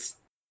silence.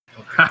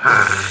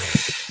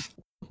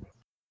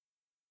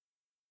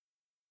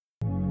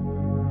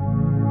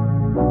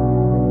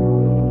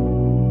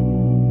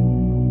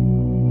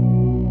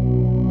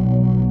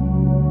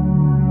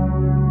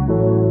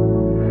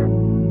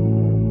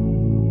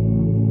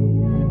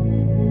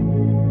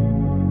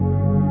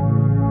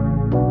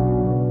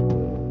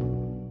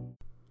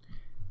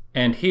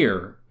 And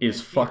here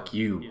is Fuck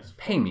You,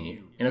 Pay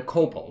Me in a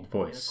kobold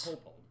voice.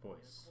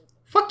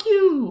 Fuck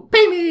you,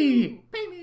 pay me!